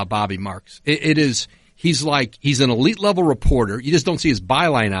jobs without Bobby Marks. He's an elite level reporter. You just don't see his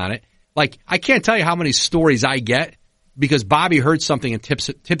byline on it. Like, I can't tell you how many stories I get because Bobby heard something and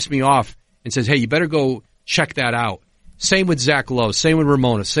tips me off and says, hey, you better go check that out. Same with Zach Lowe. Same with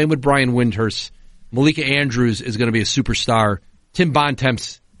Ramona. Same with Brian Windhurst. Malika Andrews is going to be a superstar. Tim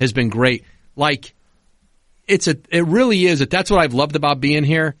Bontemps has been great. Like, it really is. That's what I've loved about being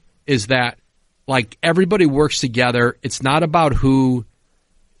here is that, like, everybody works together. It's not about who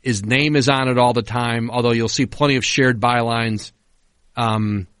his name is on it all the time, although you'll see plenty of shared bylines.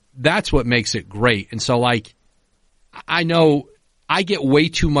 That's what makes it great. And so, like, I know I get way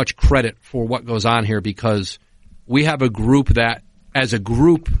too much credit for what goes on here because we have a group that, as a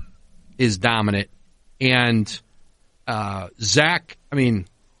group, is dominant. And Zach, I mean,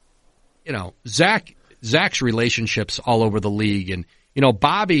 you know, Zach's relationships all over the league. And, you know,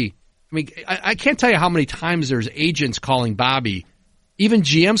 Bobby, I mean, I can't tell you how many times there's agents calling Bobby, even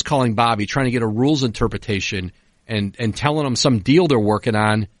GMs calling Bobby, trying to get a rules interpretation and telling them some deal they're working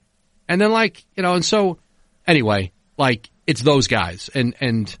on. And then, like, you know, and so, anyway, like, it's those guys.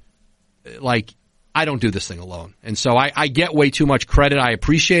 And like, I don't do this thing alone. And so I get way too much credit. I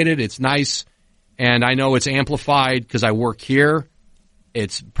appreciate it. It's nice. And I know it's amplified because I work here.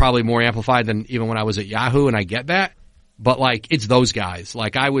 It's probably more amplified than even when I was at Yahoo, and I get that. But, like, it's those guys.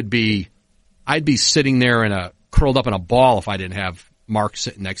 Like, I'd be sitting there curled up in a ball if I didn't have Mark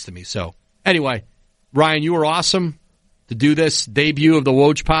sitting next to me. So, anyway, Ryan, you were awesome to do this debut of the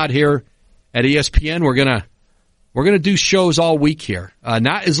Woj Pod here at ESPN. We're gonna do shows all week here.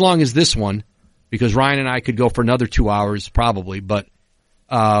 Not as long as this one, because Ryan and I could go for another 2 hours probably, but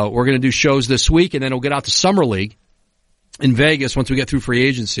we're gonna do shows this week, and then we'll get out to Summer League in Vegas once we get through free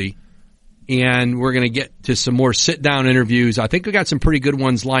agency. And we're going to get to some more sit-down interviews. I think we got some pretty good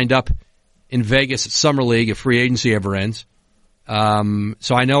ones lined up in Vegas at Summer League if free agency ever ends.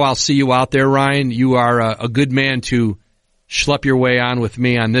 So I know I'll see you out there, Ryan. You are a good man to schlep your way on with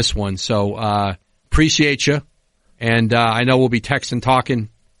me on this one. So appreciate you. And I know we'll be texting, talking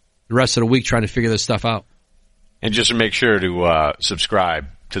the rest of the week trying to figure this stuff out. And just to make sure to subscribe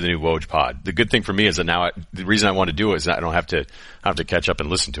to the new Woj Pod. The good thing for me is that now the reason I want to do it is that I don't have to catch up and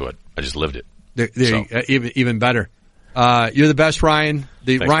listen to it. I just lived it. Even better. You're the best, Ryan.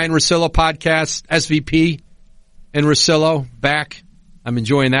 Thanks, Ryen Russillo podcast, SVP and Russillo back. I'm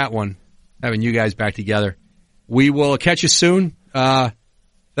enjoying that one, having you guys back together. We will catch you soon.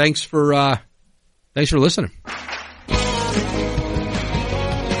 Thanks for listening.